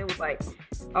time, and it was like,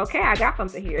 "Okay, I got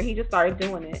something here." He just started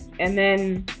doing it, and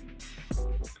then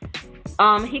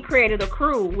he created a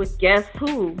crew with guess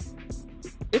who?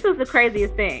 This is the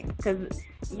craziest thing, because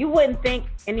you wouldn't think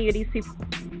any of these people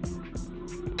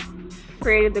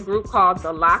created the group called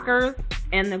The Lockers,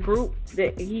 and the group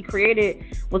that he created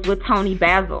was with Tony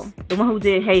Basil, the one who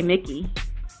did Hey Mickey.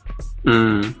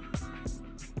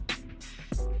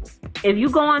 If you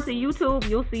go onto YouTube,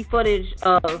 you'll see footage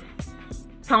of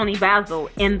Tony Basil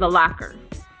in The Lockers.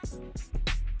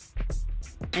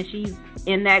 And she's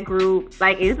in that group.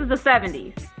 Like, this is the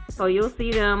 70s. So you'll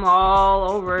see them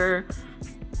all over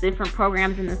different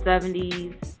programs in the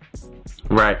 70s.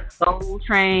 Right. Soul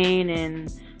Train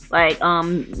and like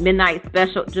Midnight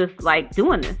Special, just like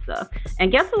doing this stuff.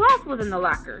 And guess who else was in The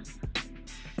Lockers?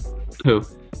 Who?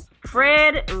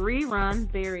 Fred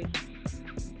Rerun Berry.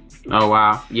 Oh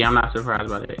wow. Yeah, I'm not surprised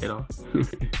by that at all.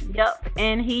 Yep.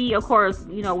 And he, of course,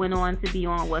 you know, went on to be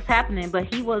on What's Happening,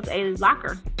 but he was a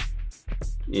locker.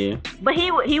 Yeah. But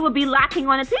he would be locking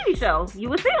on a TV show. You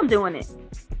would see him doing it.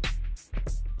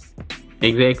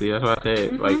 Exactly. That's what I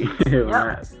said. Like,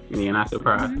 yeah, not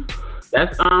surprised.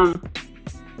 That's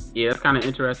yeah, that's kind of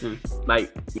interesting.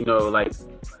 Like, you know, like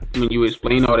when you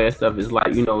explain all that stuff, it's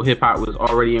like, you know, hip hop was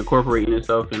already incorporating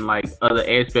itself in like other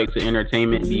aspects of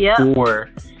entertainment before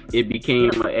it became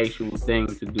an actual thing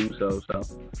to do so. So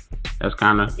that's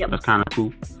kind of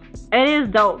cool. It is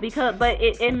dope but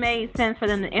it made sense for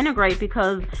them to integrate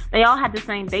because they all had the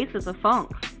same basis of funk.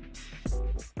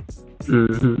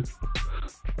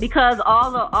 Because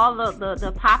all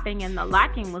the popping and the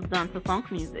locking was done to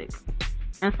funk music,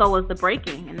 and so was the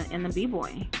breaking and the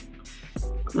b-boying.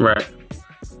 Right.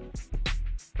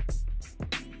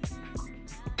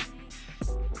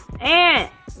 And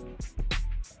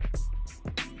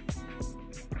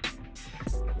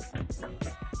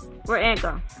where'd Ant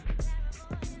go?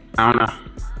 I don't know.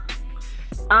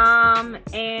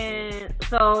 And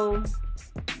so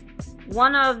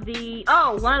one of the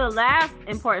last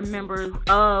important members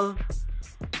of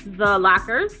the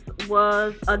Lockers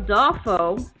was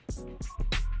Adolfo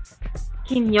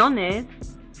Quinones,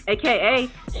 aka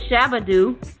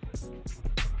Shabadoo,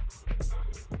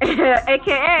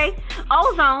 aka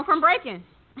Ozone from Breakin.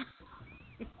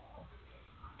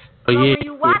 Oh, so yeah.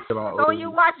 when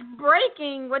you watch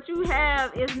Breaking, what you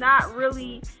have is not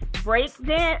really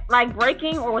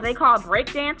breaking, or what they call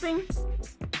break dancing.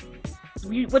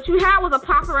 What you had was a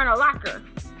popper and a locker.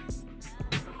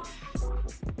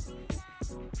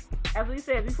 As we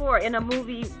said before, in a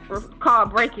movie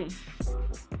called Breaking,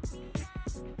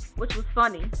 which was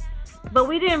funny, but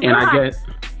we didn't realize.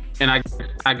 I guess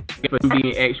for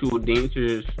being actual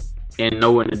dancers and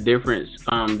knowing the difference,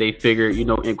 they figured,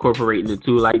 incorporating the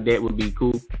two like that would be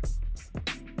cool.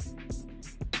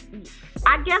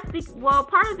 I guess,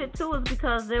 part of it too is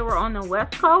because they were on the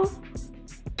West Coast.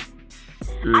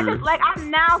 I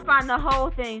now find the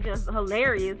whole thing just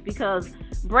hilarious because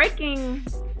breaking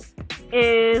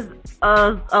is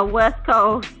a West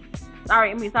Coast, is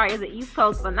an East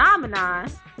Coast phenomenon,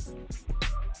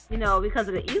 because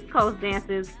of the East Coast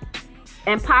dances,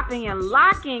 and popping and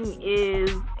locking is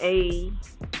a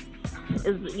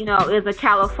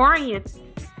California,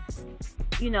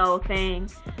 thing.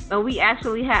 But we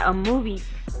actually had a movie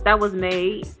that was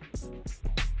made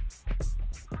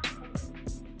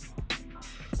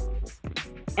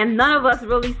and none of us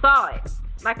really saw it.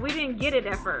 Like, we didn't get it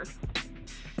at first.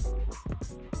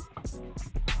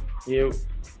 Yo.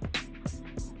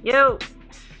 Y'all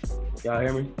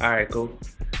hear me? All right, cool.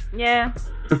 Yeah.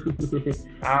 I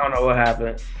don't know what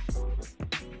happened.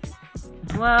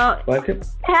 Well, it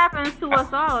happens to us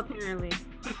all, apparently.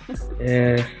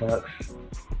 Yeah, it sucks.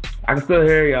 I can still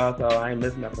hear y'all, so I ain't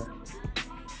missing nothing.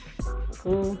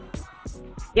 Cool.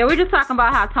 Yeah, we're just talking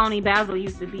about how Tony Basil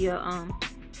used to be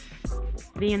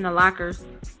be in the lockers.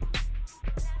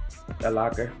 The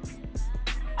locker.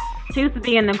 She used to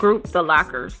be in the group The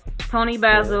Lockers. Tony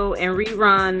Basil and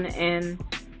Rerun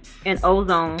and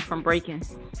Ozone from Breakin.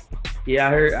 Yeah,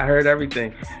 I heard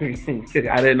everything. I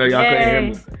didn't know y'all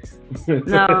couldn't hear me.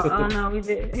 No, we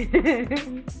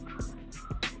did.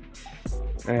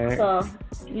 All right. So,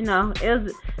 it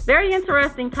was very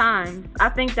interesting times. I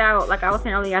think that, like I was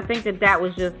saying earlier, I think that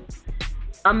was just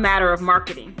a matter of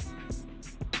marketing.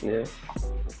 Yeah.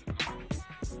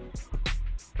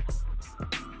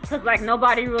 Because,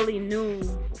 nobody really knew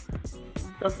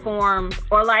the forms,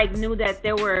 or, knew that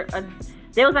there was, a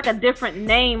different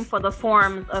name for the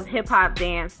forms of hip-hop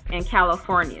dance in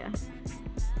California.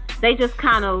 They just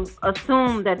kind of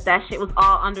assumed that shit was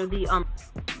all under the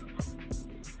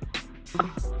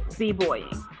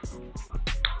b-boying.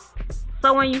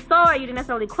 So when you saw it, you didn't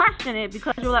necessarily question it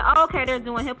because you were like, oh, okay, they're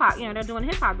doing hip-hop, they're doing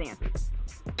hip-hop dances.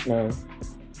 No.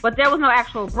 But there was no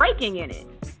actual breaking in it.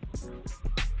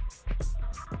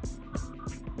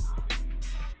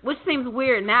 Which seems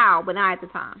weird now, but not at the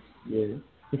time. Yeah.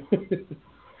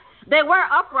 They were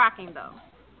uprocking though.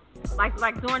 Like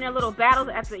during their little battles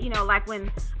at the, like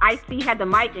when Ice-T had the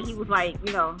mic and he was like,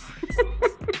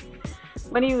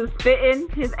 when he was spitting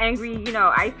his angry,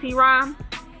 Ice-T rhyme.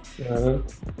 Uh-huh.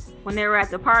 When they were at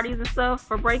the parties and stuff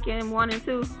for Breakin' 1 and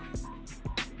 2,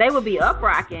 they would be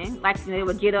uprocking. They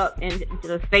would get up into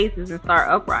the spaces and start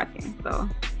uprocking. So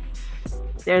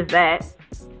there's that.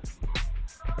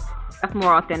 That's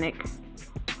more authentic.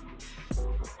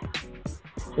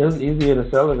 It was easier to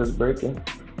sell it as Breakin'.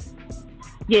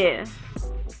 Yeah,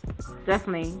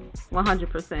 definitely,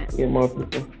 100%. Get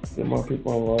more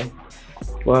people involved.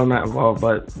 Well, not involved,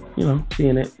 but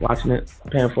seeing it, watching it,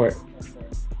 paying for it.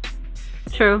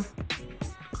 True.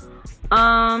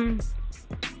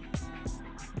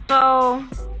 So,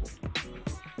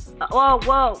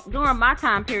 well, during my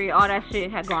time period, all that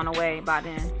shit had gone away by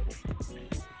then.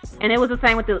 And it was the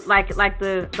same with the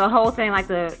whole thing,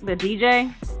 the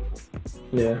DJ.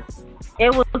 Yeah.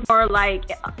 It was more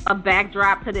like a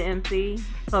backdrop to the MC.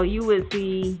 So you would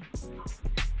see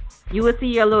your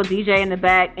little DJ in the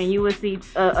back, and you would see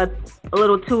a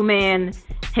little 2-man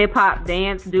hip hop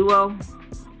dance duo.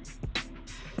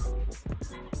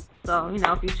 So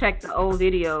if you check the old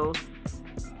videos,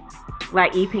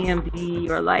 like EPMD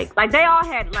or like they all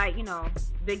had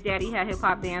Big Daddy had hip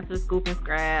hop dancers, Scoop and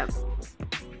Scrap.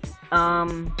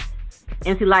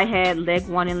 MC Light had Leg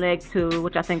 1 and Leg 2,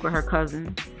 which I think were her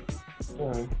cousins.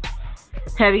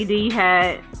 Heavy D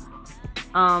had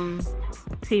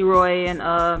T-Roy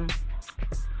and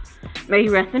may he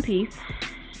rest in peace,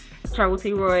 Trouble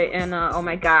T-Roy and oh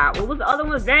my god, what was the other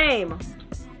one's name?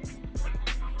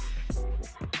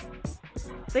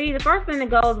 See, the first thing that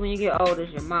goes when you get old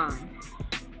is your mind.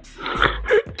 I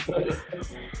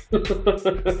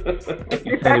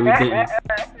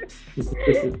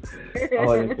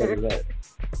wasn't expecting that.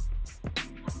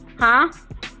 Huh?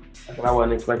 I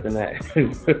wasn't expecting that.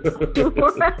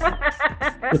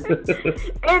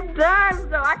 It does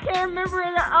though. I can't remember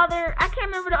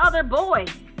the other boy.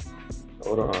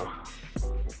 Hold on.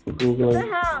 What the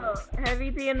hell? Heavy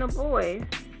D and the boys.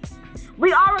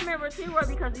 We all remember T-Roy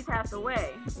because he passed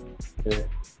away. Yeah.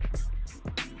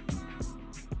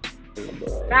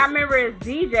 I remember it's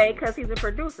DJ because he's a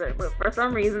producer, but for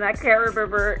some reason I can't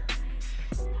remember.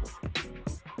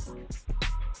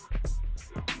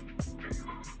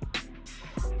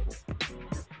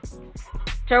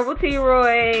 Trouble T.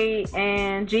 Roy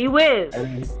and G Wiz.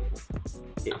 Eddie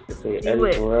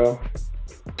Pharrell.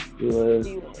 G Wiz.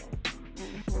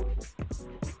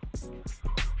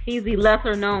 He's the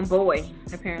lesser known boy,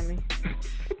 apparently.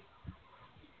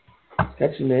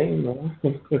 Catchy name, man.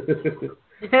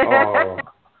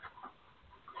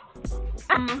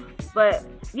 But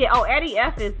yeah, Eddie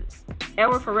F is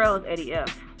Edward Pharrell is Eddie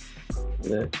F.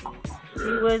 Yeah. He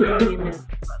was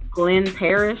Glenn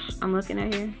Parrish. I'm looking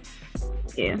at here.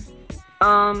 Yeah.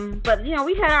 But you know,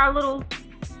 we had our little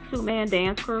 2-man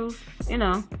dance crews, you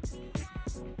know.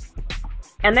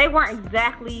 And they weren't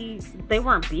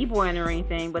b-boying or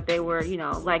anything, but they were, you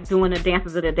know, like doing the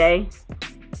dances of the day.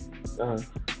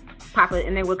 Popular,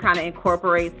 and they would kind of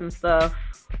incorporate some stuff.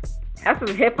 That's what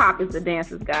hip hop is, the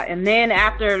dances got. And then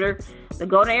after the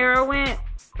golden era went,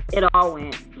 it all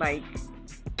went. Like,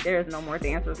 there's no more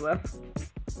dancers left.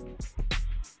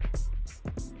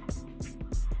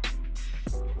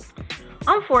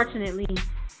 Unfortunately.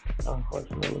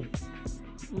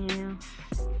 Yeah.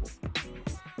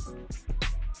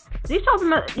 These shows,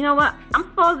 you know what? I'm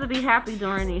supposed to be happy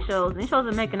during these shows. These shows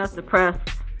are making us depressed.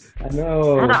 I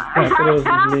know. And I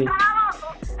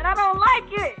don't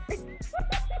like it.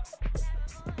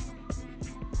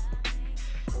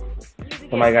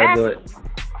 Somebody gotta do it.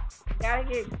 Gotta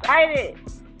get excited.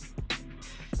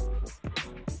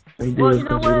 We do this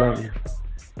because we love you.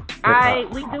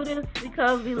 We do this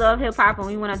because we love hip hop and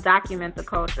we want to document the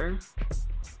culture.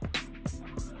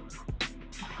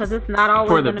 Because it's not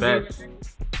always for the best.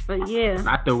 But yeah,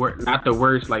 not the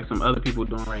worst like some other people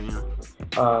doing right now.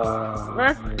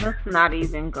 Let's not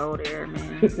even go there,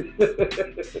 man.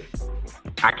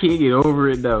 I can't get over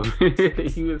it though.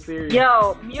 You was serious.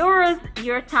 Yo, Mura's,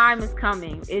 your time is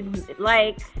coming. It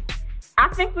like, I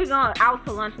think we're gonna out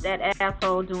to lunch that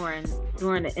asshole during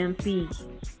the MC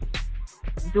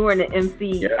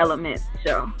element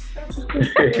show.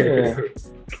 Yeah.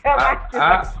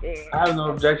 I have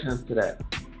no objections to that.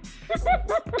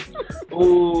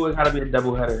 Ooh, it gotta be a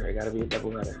double header.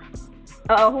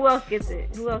 Who else gets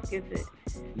it?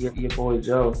 Your boy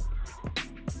Joe.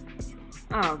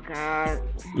 Oh God.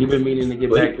 You've been meaning to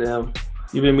get back to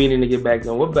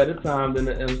him. What better time than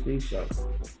the MC show?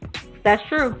 That's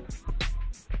true.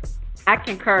 I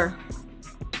concur.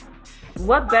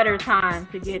 What better time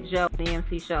to get Joe the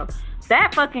MC show?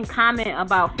 That fucking comment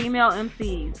about female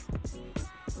MCs.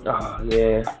 Oh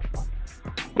yeah.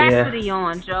 Rhapsody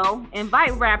on, Joe.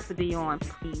 Invite Rhapsody on,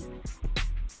 please.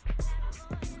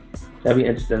 That'd be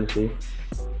interesting to see.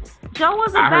 Joe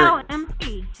was about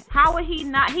MC. How would he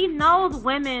not? He knows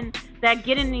women that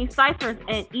get in these ciphers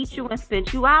and eat you and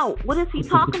spit you out. What is he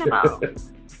talking about?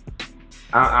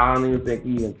 I don't even think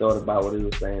he even thought about what he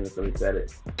was saying until he said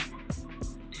it.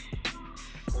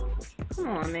 Come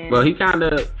on, man. Well, he kind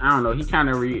of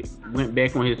went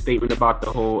back on his statement about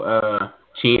the whole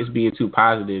chance being too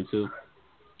positive too.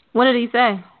 What did he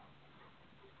say?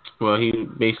 Well, he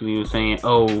basically was saying, it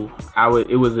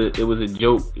was a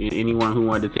joke. Anyone who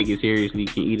wanted to take it seriously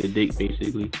can eat a dick,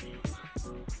 basically.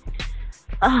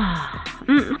 How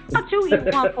about you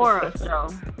eat one for us, Joe?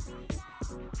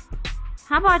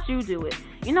 How about you do it?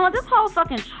 You know what? This whole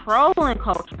fucking trolling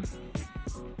culture.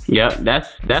 Yeah,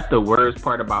 that's the worst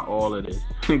part about all of this.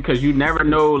 Because you never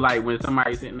know, like, when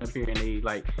somebody's sitting up here and they,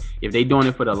 like, if they doing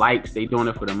it for the likes, they doing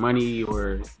it for the money,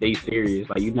 or they serious.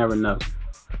 Like, you never know.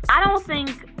 I don't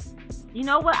think, you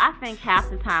know what? I think half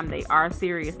the time they are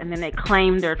serious and then they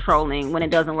claim they're trolling when it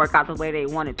doesn't work out the way they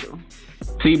wanted to.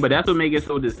 See, but that's what makes it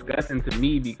so disgusting to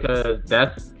me, because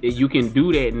you can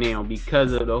do that now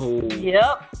because of the whole...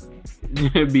 Yep.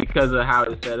 Because of how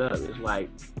it's set up. It's like,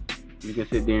 you can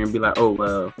sit there and be like, oh,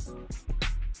 well,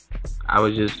 I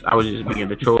was just being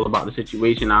a troll about the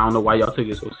situation. I don't know why y'all took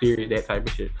it so serious, that type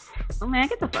of shit. Oh, man,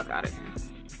 get the fuck out of here.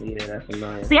 Yeah, that's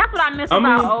annoying. See, that's what I miss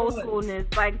about old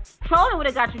schoolness. Like, trolling would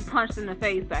have got you punched in the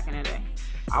face back in the day.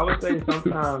 I would say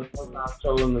sometimes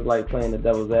trolling is like playing the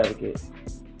devil's advocate.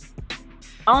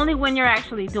 Only when you're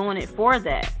actually doing it for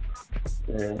that.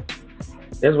 Yeah.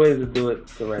 There's ways to do it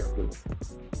correctly.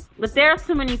 But there's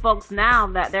too many folks now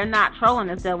that they're not trolling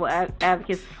as devil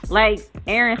advocates. Like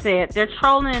Aaron said, they're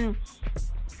trolling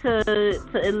to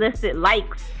elicit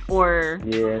likes or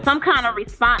some kind of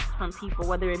response from people,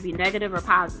 whether it be negative or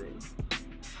positive.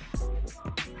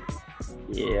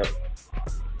 Yeah.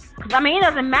 Because, I mean, it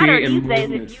doesn't matter these days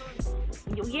if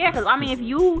because, I mean,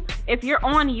 if you're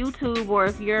on YouTube or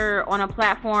if you're on a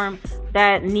platform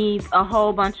that needs a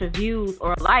whole bunch of views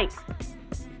or likes,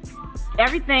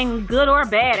 everything good or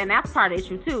bad, and that's part of the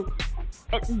issue too.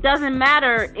 It doesn't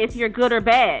matter if you're good or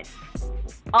bad.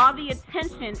 All the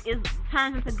attention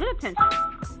turns into good attention.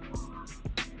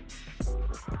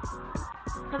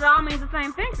 Because it all means the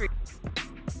same thing for you.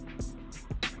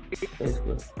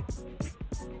 Basically.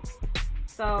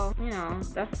 So,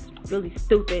 that's really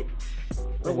stupid.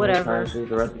 But whatever. The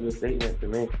rest of the statement to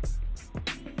me.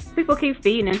 People keep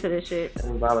feeding into this shit.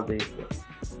 And validate it.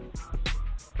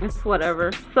 It's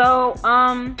whatever. So,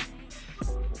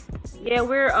 yeah,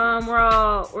 we're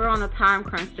on a time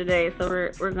crunch today, so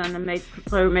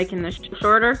we're making this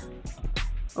shorter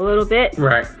a little bit.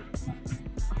 Right.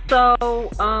 So,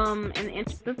 in the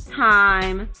interest of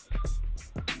time,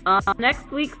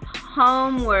 next week's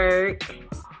homework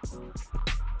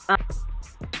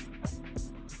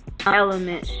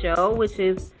element show, which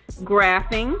is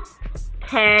graphing,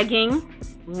 tagging,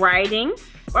 writing,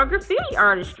 or graffiti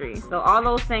artistry. So all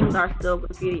those things are still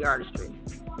graffiti artistry.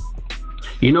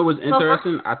 You know what's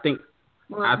interesting? I think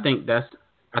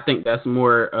that's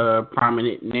more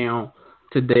prominent now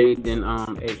today than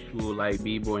actual like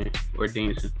b-boying or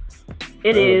dancing.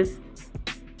 It is.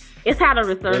 It's had a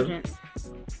resurgence.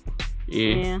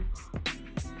 Yeah.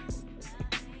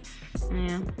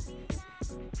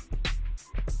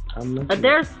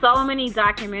 There's so many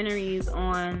documentaries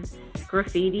on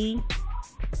graffiti.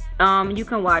 You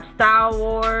can watch Star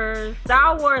Wars.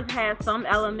 Star Wars has some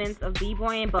elements of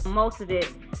b-boying, but most of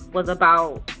it was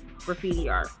about graffiti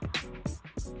art.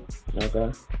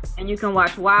 Okay. And you can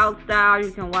watch Wild Style.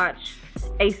 You can watch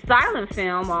a silent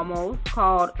film almost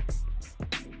called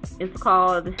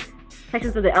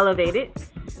Sections of the Elevated.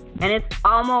 And it's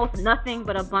almost nothing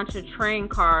but a bunch of train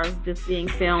cars just being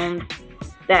filmed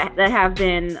that have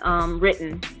been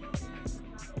written.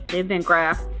 They've been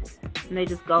graphed. And they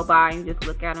just go by and just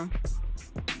look at them.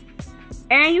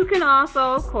 And you can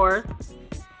also, of course,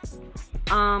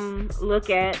 look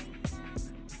at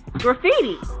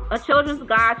Graffiti, A Children's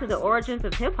Guide to the Origins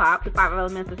of Hip-Hop, the 5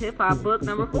 Elements of Hip-Hop, book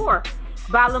number 4,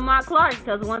 by Lamont Clark.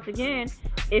 Because once again,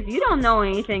 if you don't know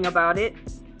anything about it,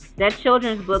 that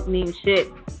children's book means shit.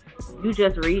 You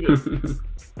just read it.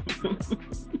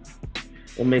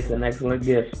 It makes an excellent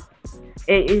gift.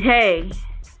 Hey.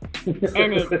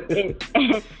 And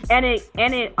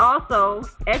it also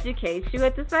educates you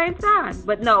at the same time.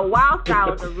 But no, Wild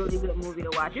Style is a really good movie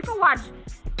to watch. You can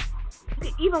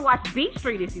even watch Beat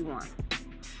Street if you want.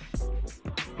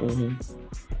 Mm-hmm.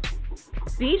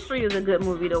 Beat Street is a good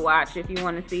movie to watch if you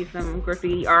want to see some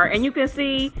graffiti art, and you can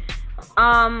see,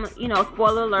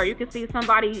 spoiler alert, you can see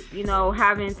somebody,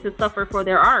 having to suffer for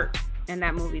their art in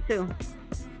that movie too.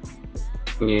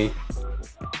 Yeah.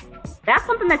 That's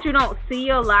something that you don't see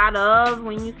a lot of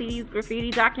when you see these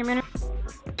graffiti documentaries.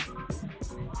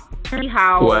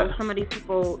 How some of these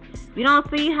people, you don't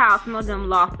see how some of them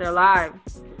lost their lives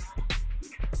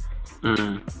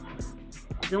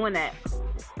doing that.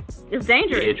 It's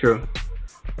dangerous. Yeah, true.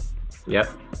 Yep.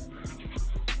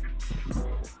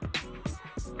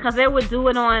 Because they would do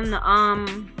it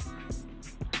on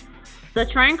the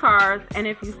train cars, and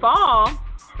if you fall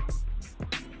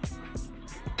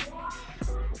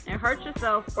and hurt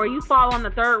yourself, or you fall on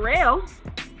the third rail,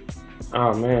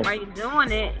 oh man, while you're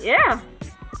doing it, yeah,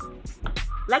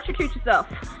 electrocute yourself.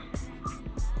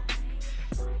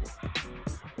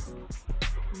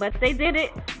 But they did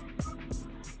it.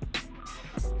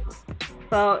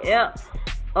 So yeah,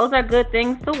 those are good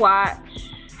things to watch.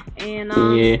 And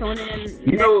tune in.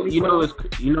 You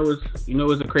know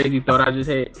what's a crazy thought I just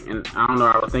had, and I don't know.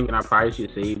 I was thinking I probably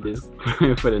should save this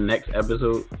for the next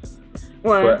episode.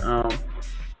 What?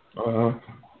 But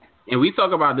and we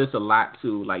talk about this a lot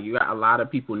too. Like, you got a lot of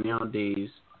people nowadays,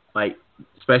 like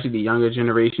especially the younger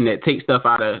generation, that take stuff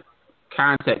out of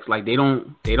context. Like they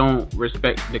don't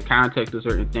respect the context of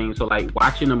certain things. So like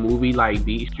watching a movie like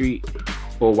Beat Street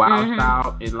or Wild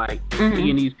Style, and like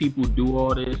seeing these people do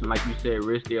all this, and like you said,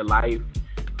 risk their life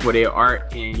for their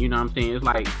art, and you know what I'm saying, it's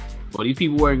like, well, these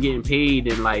people weren't getting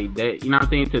paid, and like that, you know what I'm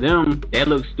saying, to them that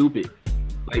looks stupid.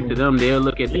 Like to them, they'll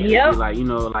look at that and be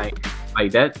like,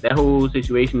 like that whole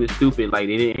situation is stupid. Like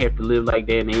they didn't have to live like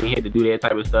that, and they didn't have to do that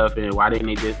type of stuff, and why didn't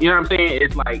they just, you know what I'm saying?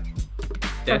 It's like,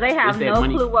 because they have no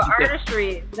clue what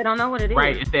artistry is. They don't know what it is.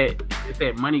 Right, it's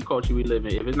that money culture we live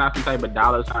in. If it's not some type of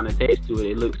dollar sign attached to it,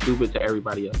 it looks stupid to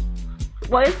everybody else.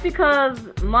 Well, it's because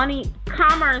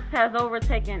commerce has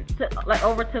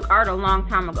overtook art a long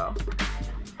time ago.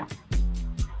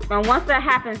 And once that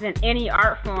happens in any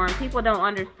art form, people don't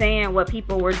understand what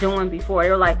people were doing before.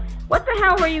 They're like, what the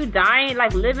hell were you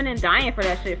living and dying for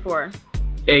that shit for?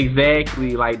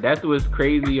 Exactly, like that's what's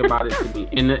crazy about it to me,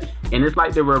 and it's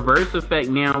like the reverse effect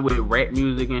now with rap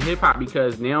music and hip hop,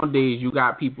 because nowadays you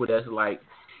got people that's like,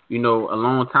 a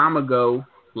long time ago,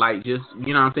 like just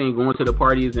what I'm saying, going to the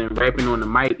parties and rapping on the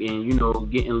mic and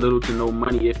getting little to no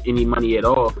money, if any money at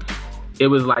all. It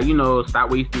was like stop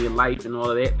wasting your life and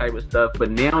all of that type of stuff.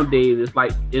 But nowadays it's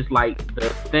like the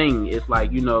thing. It's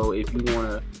like if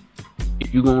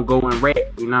you gonna go and rap,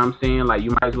 you know what I'm saying? Like, you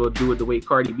might as well do it the way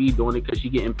Cardi B doing it, because she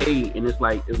getting paid. And it's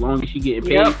like, as long as she getting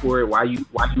paid for it, why you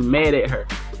mad at her?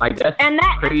 Like, that's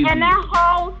crazy. And that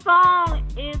whole song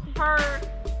is her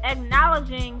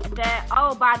acknowledging that,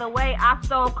 oh, by the way, I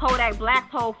stole Kodak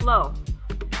Black's whole flow.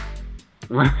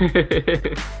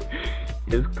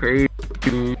 It's crazy.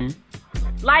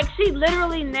 Like, she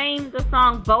literally named the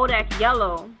song Bodak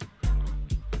Yellow,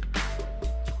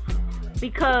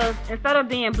 because instead of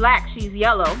being black, she's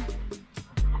yellow.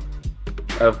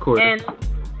 Of course. And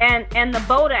the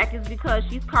Bodak is because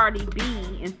she's Cardi B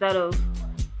instead of,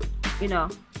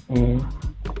 Mm-hmm.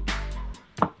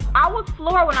 I was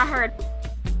floored when I heard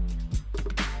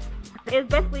it's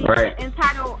basically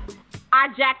entitled "I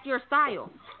Jacked Your Style."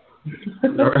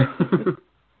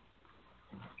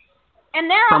 And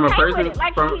they're okay with it.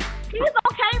 Like, he's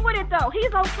okay with it, though.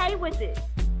 He's okay with it.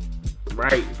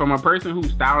 Right, from a person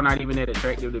whose style not even that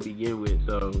attractive to begin with,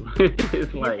 so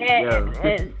it's like,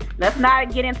 and let's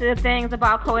not get into the things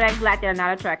about Kodak Black that are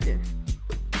not attractive.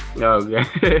 Oh, yeah.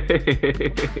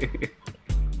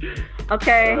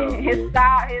 Okay, his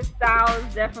style is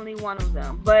definitely one of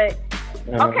them. But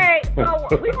okay, so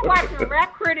we were watching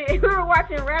Rap Critic.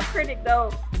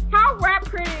 Though. Rap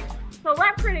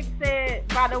Critic said,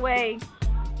 by the way,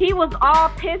 he was all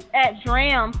pissed at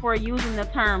Dram for using the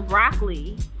term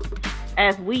broccoli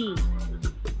as weed.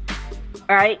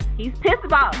 Alright? He's pissed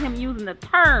about him using the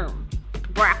term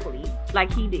broccoli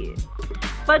like he did.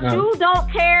 But you don't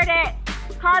care that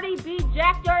Cardi B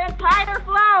jacked your entire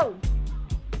flow.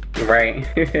 Right.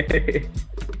 I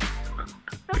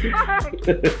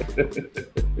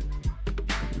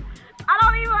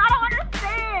don't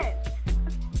understand.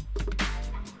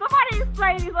 Somebody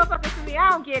explain these motherfuckers to me. I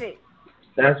don't get it.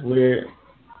 That's weird.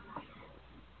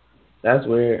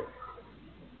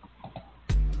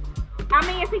 I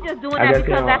mean, is he just doing that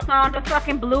because that song just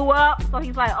fucking blew up? So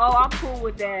he's like, oh, I'm cool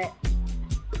with that.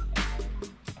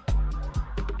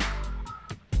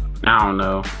 I don't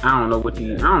know what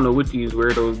these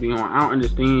weirdos be on. I don't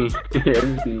understand. I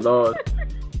just be lost.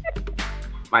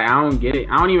 Like, I don't get it.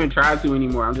 I don't even try to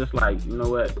anymore. I'm just like, you know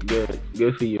what? Good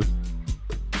for you.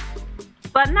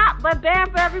 But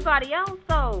bad for everybody else,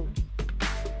 though.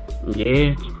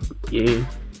 Yeah.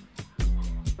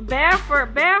 Bad for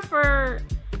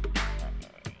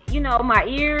my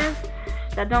ears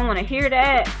that don't want to hear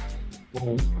that.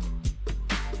 Mm-hmm.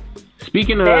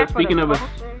 Speaking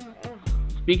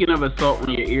of assault on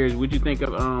your ears, what'd you think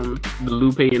of the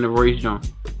Lupe and the Royce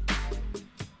Jones?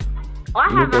 Oh, I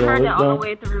haven't heard that all the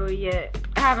way through yet.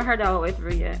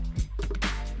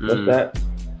 What's that?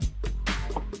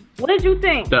 What did you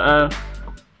think? The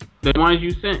ones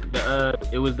you sent.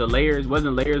 It was the Layers.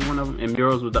 Wasn't Layers one of them? And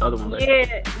Murals was the other one. Like.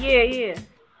 Yeah.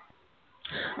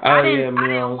 I didn't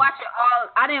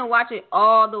watch it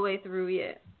all the way through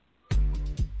yet.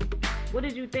 What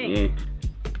did you think? Yeah.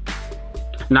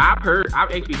 Now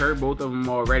I've actually heard both of them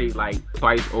already, like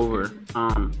twice over.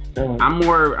 I'm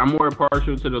more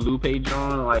partial to the Lupe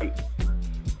John, like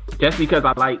just because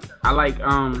I like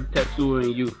Tetsuo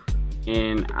and Youth,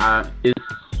 and I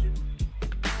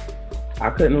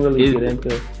couldn't really get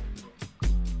into.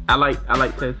 I like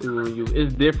Tetsuo and Youth.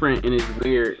 It's different and it's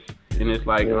weird, and it's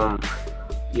like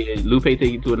Lupe take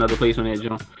you to another place on that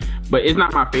John, but it's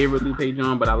not my favorite Lupe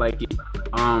John, but I like it.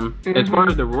 As far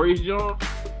as the Royce John.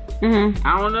 Mm-hmm.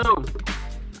 I don't know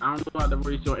about the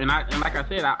Royce Joint, and like I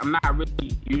said, I'm not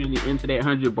really usually into that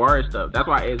 100 bar stuff. That's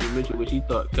why I asked Mitchell what she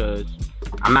thought, because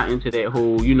I'm not into that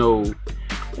whole,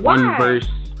 one verse,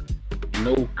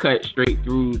 no cut straight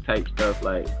through type stuff.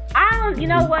 Like, you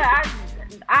know what,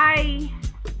 I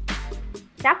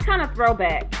that's kind of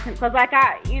throwback, because like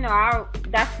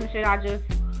that's some shit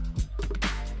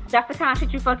that's the kind of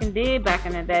shit you fucking did back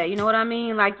in the day. You know what I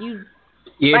mean? Like you.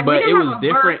 Yeah, like, but it was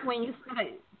different when you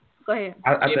said. Go ahead.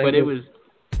 It was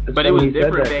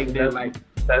different back then. Like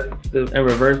in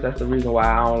reverse, that's the reason why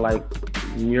I don't like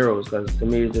Murals, because to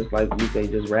me it's just like you say,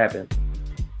 just rapping.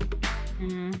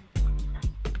 Mm-hmm.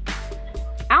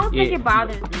 I don't think it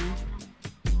bothers me.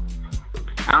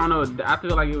 I don't know. I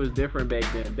feel like it was different back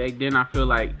then. Back then, I feel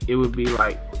like it would be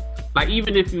like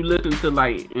even if you listen to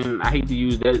and I hate to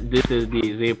use this as the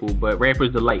example, but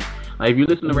Rapper's Delight. Like if you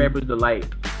listen to Rapper's Delight,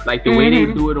 Like the way they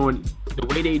do it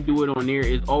on there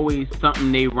is always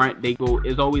something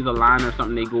it's always a line or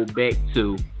something they go back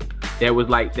to that was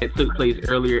like that took place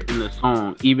earlier in the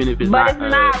song, even if it's not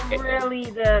really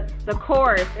the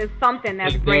chorus. It's something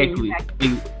that's exactly back.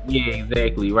 Yeah,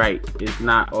 exactly right. It's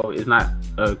not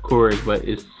a chorus, but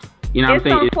it's you know it's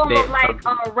what I'm saying. It's some form of like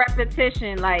a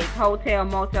repetition, like Hotel,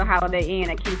 Motel, Holiday Inn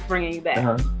that keeps bringing you back.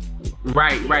 Uh-huh.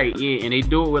 Right, yeah, and they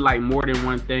do it with like more than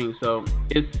one thing, so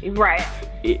it's right.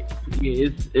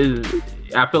 It's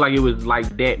I feel like it was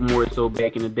like that more so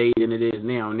back in the day than it is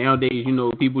now. Nowadays, you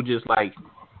know, people just like,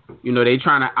 you know, they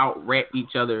trying to out rap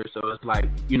each other, so it's like,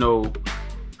 you know,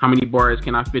 how many bars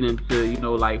can I fit into, you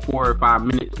know, like 4 or 5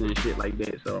 minutes and shit like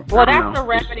that. So well, that's the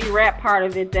rappity rap part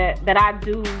of it that I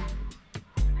do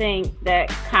think that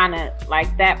kind of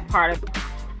like that part of it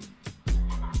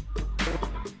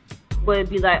would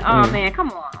be like, oh man,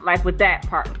 come on, like with that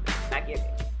part of it, I get it.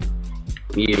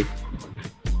 Yeah.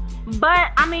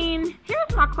 But I mean,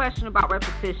 here's my question about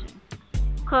repetition,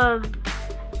 because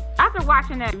after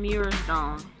watching that Mirrors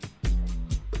Zone,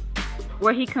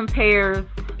 where he compares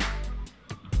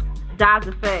Daz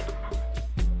Effect,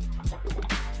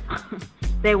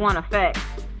 They Want Effect,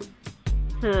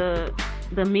 to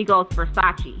the Migos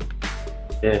Versace.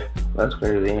 Yeah, that's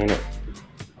crazy, ain't it?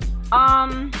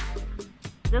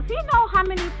 Does he know how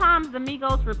many times the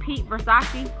Migos repeat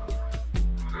Versace?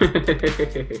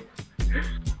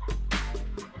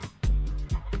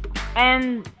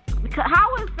 And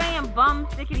how is saying bum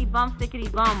stickity bum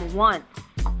once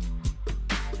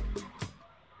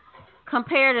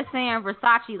compared to saying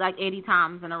Versace like 80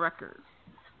 times in a record?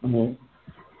 Mm-hmm.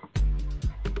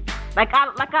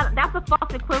 That's a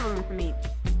false equivalency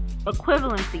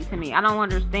to me. I don't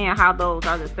understand how those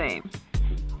are the same.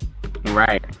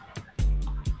 Right.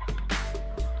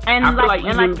 And I feel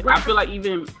like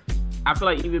even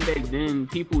back then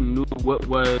people knew what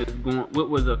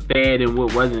was a fad and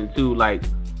what wasn't too. Like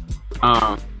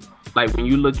when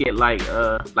you look at like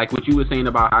what you were saying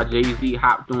about how Jay-Z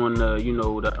hopped on the, you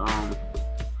know, the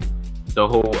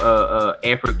whole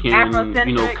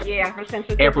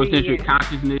Afrocentric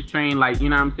consciousness train, like, you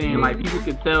know what I'm saying? Mm-hmm. Like people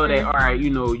could tell that, all right,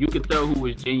 you know, you could tell who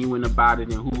was genuine about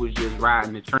it and who was just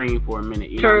riding the train for a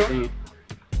minute, you know what I'm saying?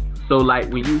 So like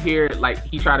when you hear like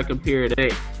he try to compare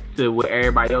that to what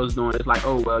everybody else doing, it's like,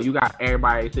 oh well, you got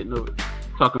everybody sitting over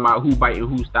talking about who biting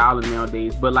who styling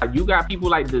nowadays, but like you got people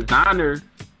like Designer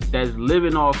that's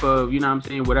living off of, you know what I'm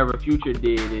saying, whatever Future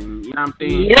did, and you know what I'm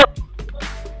saying? Yep.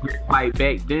 Like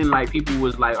back then, like people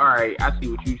was like, all right, I see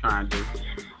what you trying to do.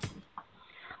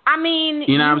 I mean,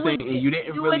 you know what I'm saying? And you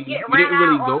didn't really go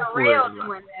for it.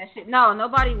 Like. That shit. No,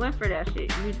 nobody went for that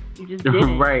shit. You just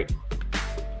didn't. Right.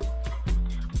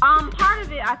 Part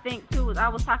of it, I think, too, was I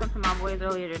was talking to my boys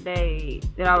earlier today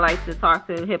that I like to talk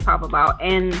to hip hop about,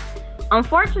 and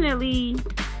unfortunately,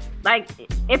 like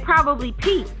it probably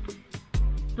peaked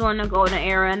during the golden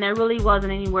era, and there really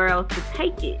wasn't anywhere else to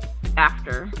take it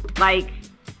after. Like,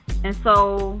 and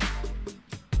so,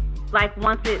 like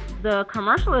once the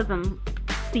commercialism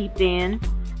seeped in,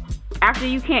 after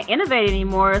you can't innovate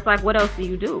anymore, it's like, what else do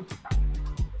you do?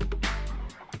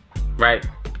 Right.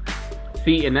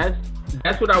 See, and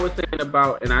that's what I was saying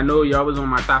about, and I know y'all was on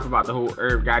my top about the whole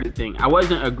Irv Gotti thing. I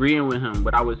wasn't agreeing with him.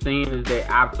 What I was saying is that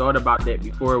I've thought about that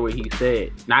before, what he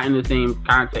said. Not in the same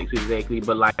context exactly,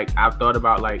 but like I've thought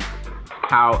about like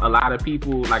how a lot of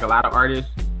people, like a lot of artists,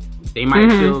 they might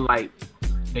feel like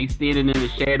they standing in the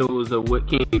shadows of what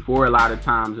came before a lot of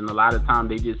times, and a lot of times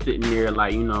they just sitting there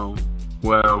like, you know,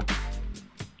 well,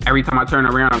 every time I turn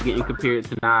around, I'm getting compared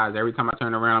to Nas. Every time I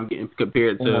turn around, I'm getting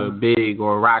compared to Big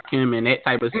or Rakim and that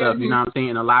type of stuff. You know what I'm saying?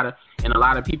 And a lot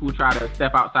of people try to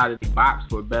step outside of the box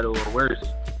for better or worse.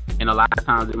 And a lot of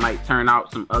times it might turn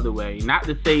out some other way. Not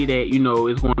to say that, you know,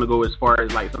 it's going to go as far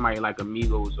as like somebody like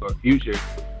Amigos or Future.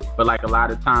 But like a lot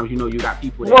of times, you know, you got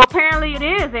people that... Well, apparently it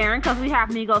is, Aaron, because we have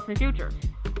Migos and Future.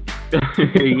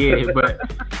 Yeah,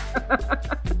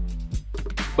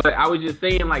 But I was just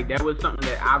saying, like, that was something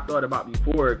that I've thought about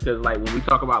before, because, like, when we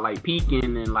talk about, like,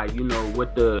 peaking and, like, you know,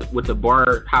 what the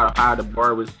bar, how the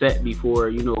bar was set before,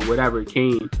 you know, whatever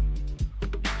came.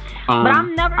 But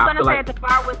I'm never going to say that the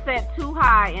bar was set too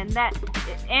high, and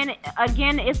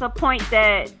again, it's a point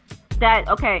that,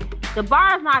 okay, the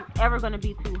bar is not ever going to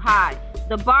be too high.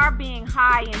 The bar being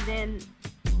high and then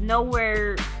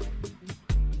nowhere,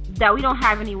 that we don't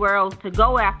have anywhere else to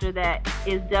go after that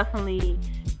is definitely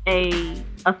a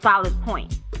solid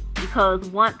point, because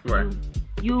once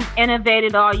you've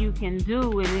innovated all you can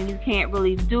do, and then you can't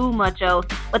really do much else.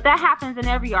 But that happens in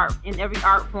every art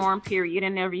form, period,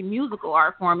 in every musical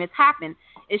art form. It's happened.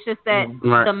 It's just that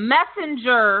the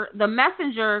messenger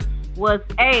was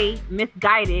A,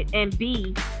 misguided, and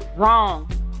B, wrong.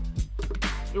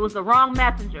 It was the wrong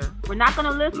messenger. We're not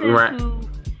going to listen to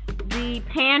the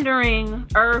pandering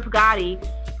Irv Gotti,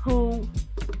 who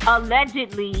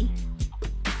allegedly...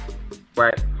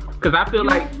 Right. Because I feel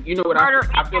like, you know what, I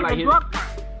feel like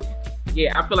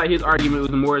I feel like his argument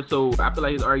was more so,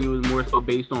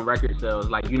 based on record sales.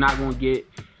 Like, you're not going to get,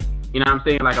 you know what I'm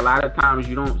saying? Like, a lot of times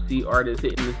you don't see artists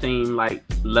hitting the same, like,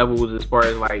 levels as far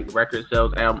as, like, record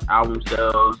sales, album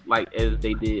sales, like, as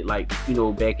they did, like, you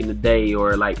know, back in the day.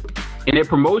 Or, like, and their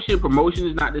promotion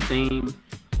is not the same.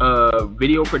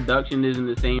 Video production isn't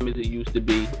the same as it used to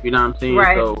be. You know what I'm saying?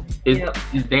 Right. So it's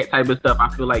that type of stuff I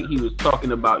feel like he was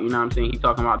talking about. You know what I'm saying? He's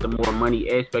talking about the more money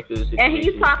aspect of the situation. And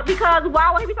he's talking, because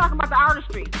why would he be talking about the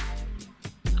artistry?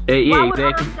 Yeah, why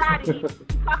exactly. Would Irv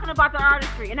be talking about the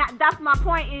artistry? And that's my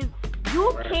point, is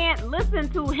you can't listen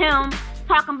to him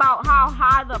talking about how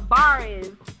high the bar is,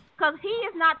 because he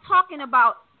is not talking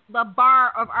about the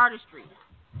bar of artistry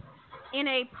in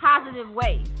a positive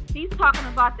way. He's talking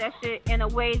about that shit in a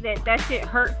way that shit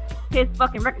hurts his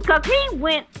fucking record. Because he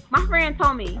went, my friend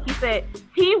told me, he said,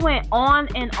 he went on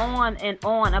and on and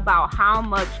on about how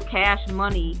much Cash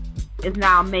Money is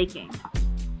now making.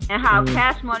 And how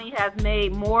Cash Money has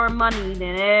made more money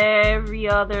than every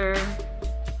other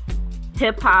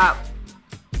hip-hop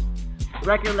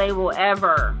record label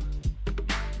ever.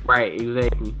 Right,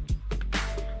 exactly.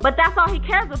 But that's all he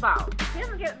cares about. He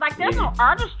doesn't get, like, there's no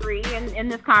artistry in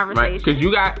this conversation. Right, because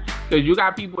you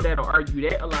got people that'll argue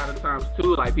that a lot of times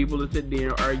too. Like, people will sit there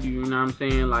and argue, you know what I'm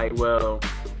saying? Like, well,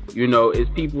 you know, it's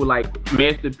people like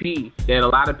Master P that a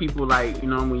lot of people, like, you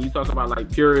know, when you talk about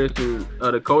like purists and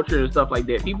the culture and stuff like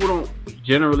that, people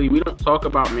we don't talk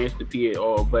about Master P at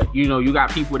all. But, you know, you got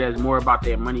people that's more about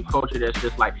that money culture that's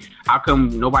just like, how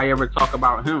come nobody ever talk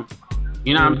about him?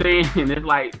 You know what I'm saying? And it's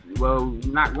like, well,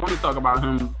 we're not going to talk about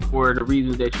him for the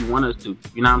reasons that you want us to.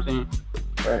 You know what I'm saying?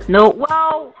 Right. No.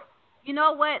 Well, you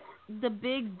know what? The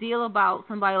big deal about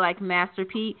somebody like Master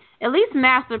P, at least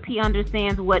Master P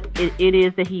understands what it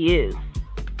is that he is.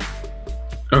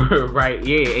 Right.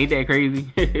 Yeah. Ain't that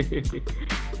crazy?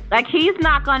 Like, he's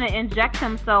not going to inject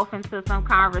himself into some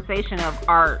conversation of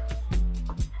art.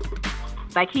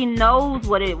 Like, he knows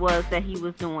what it was that he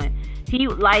was doing. We've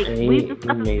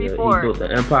discussed this before. He built the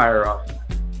empire off.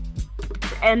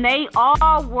 And they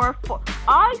all were,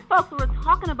 all these folks were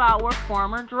talking about were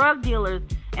former drug dealers.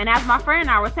 And as my friend and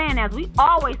I were saying, as we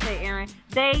always say, Aaron,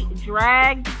 they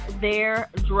dragged their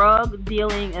drug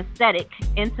dealing aesthetic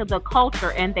into the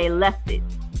culture and they left it.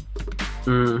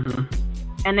 Mm-hmm.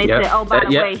 And they said, oh, by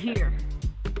the way, here.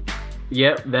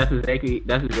 Yep, that's exactly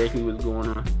what's going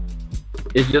on.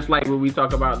 It's just like what we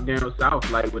talk about down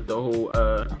south, like with the whole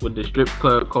with the strip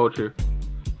club culture.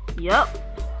 Yep.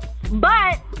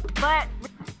 But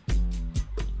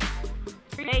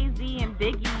Jay-Z and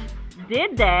Biggie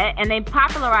did that and they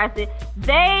popularized it.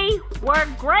 They were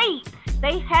great.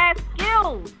 They had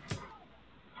skills.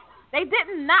 They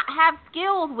did not have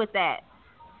skills with that.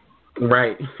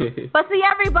 Right. But see,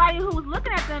 everybody who was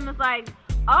looking at them is like,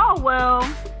 oh, well,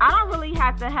 I don't really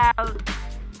have to have,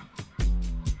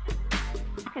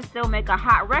 I can still make a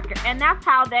hot record. And that's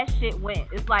how that shit went.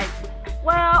 It's like,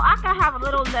 well, I can have a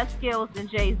little less skills than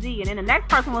Jay-Z. And then the next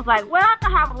person was like, well, I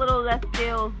can have a little less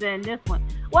skills than this one.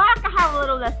 Well, I can have a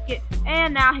little less skills.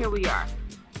 And now here we are.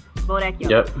 Bodak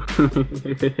Yellow. Yep.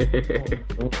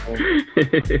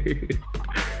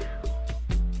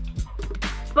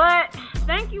 But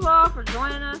thank you all for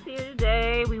joining us here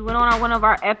today. We went on one of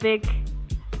our epic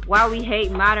Why We Hate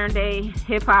Modern Day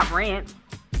Hip Hop rants.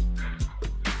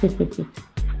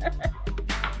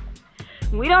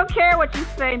 We don't care what you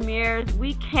say, Mears.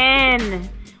 We can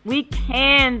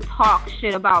talk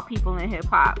shit about people in hip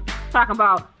hop. Talking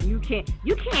about you can't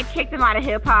kick them out of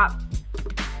hip hop.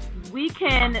 We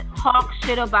can talk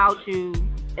shit about you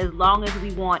as long as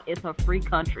we want. It's a free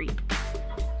country.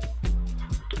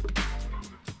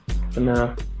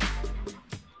 No.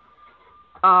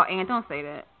 Oh, and don't say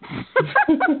that.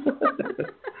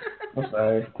 I'm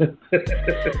sorry.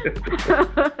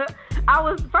 I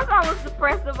was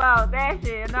depressed about that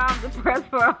shit, and now I'm depressed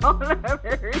for a whole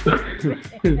other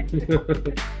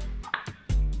reason.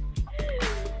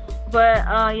 But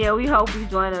yeah, we hope you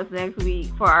join us next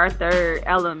week for our third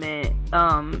element.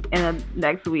 And the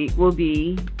next week will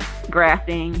be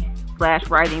grafting /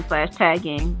 writing /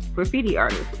 tagging graffiti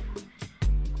artists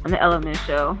on the Element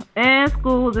Show. And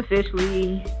school is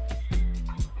officially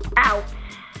out.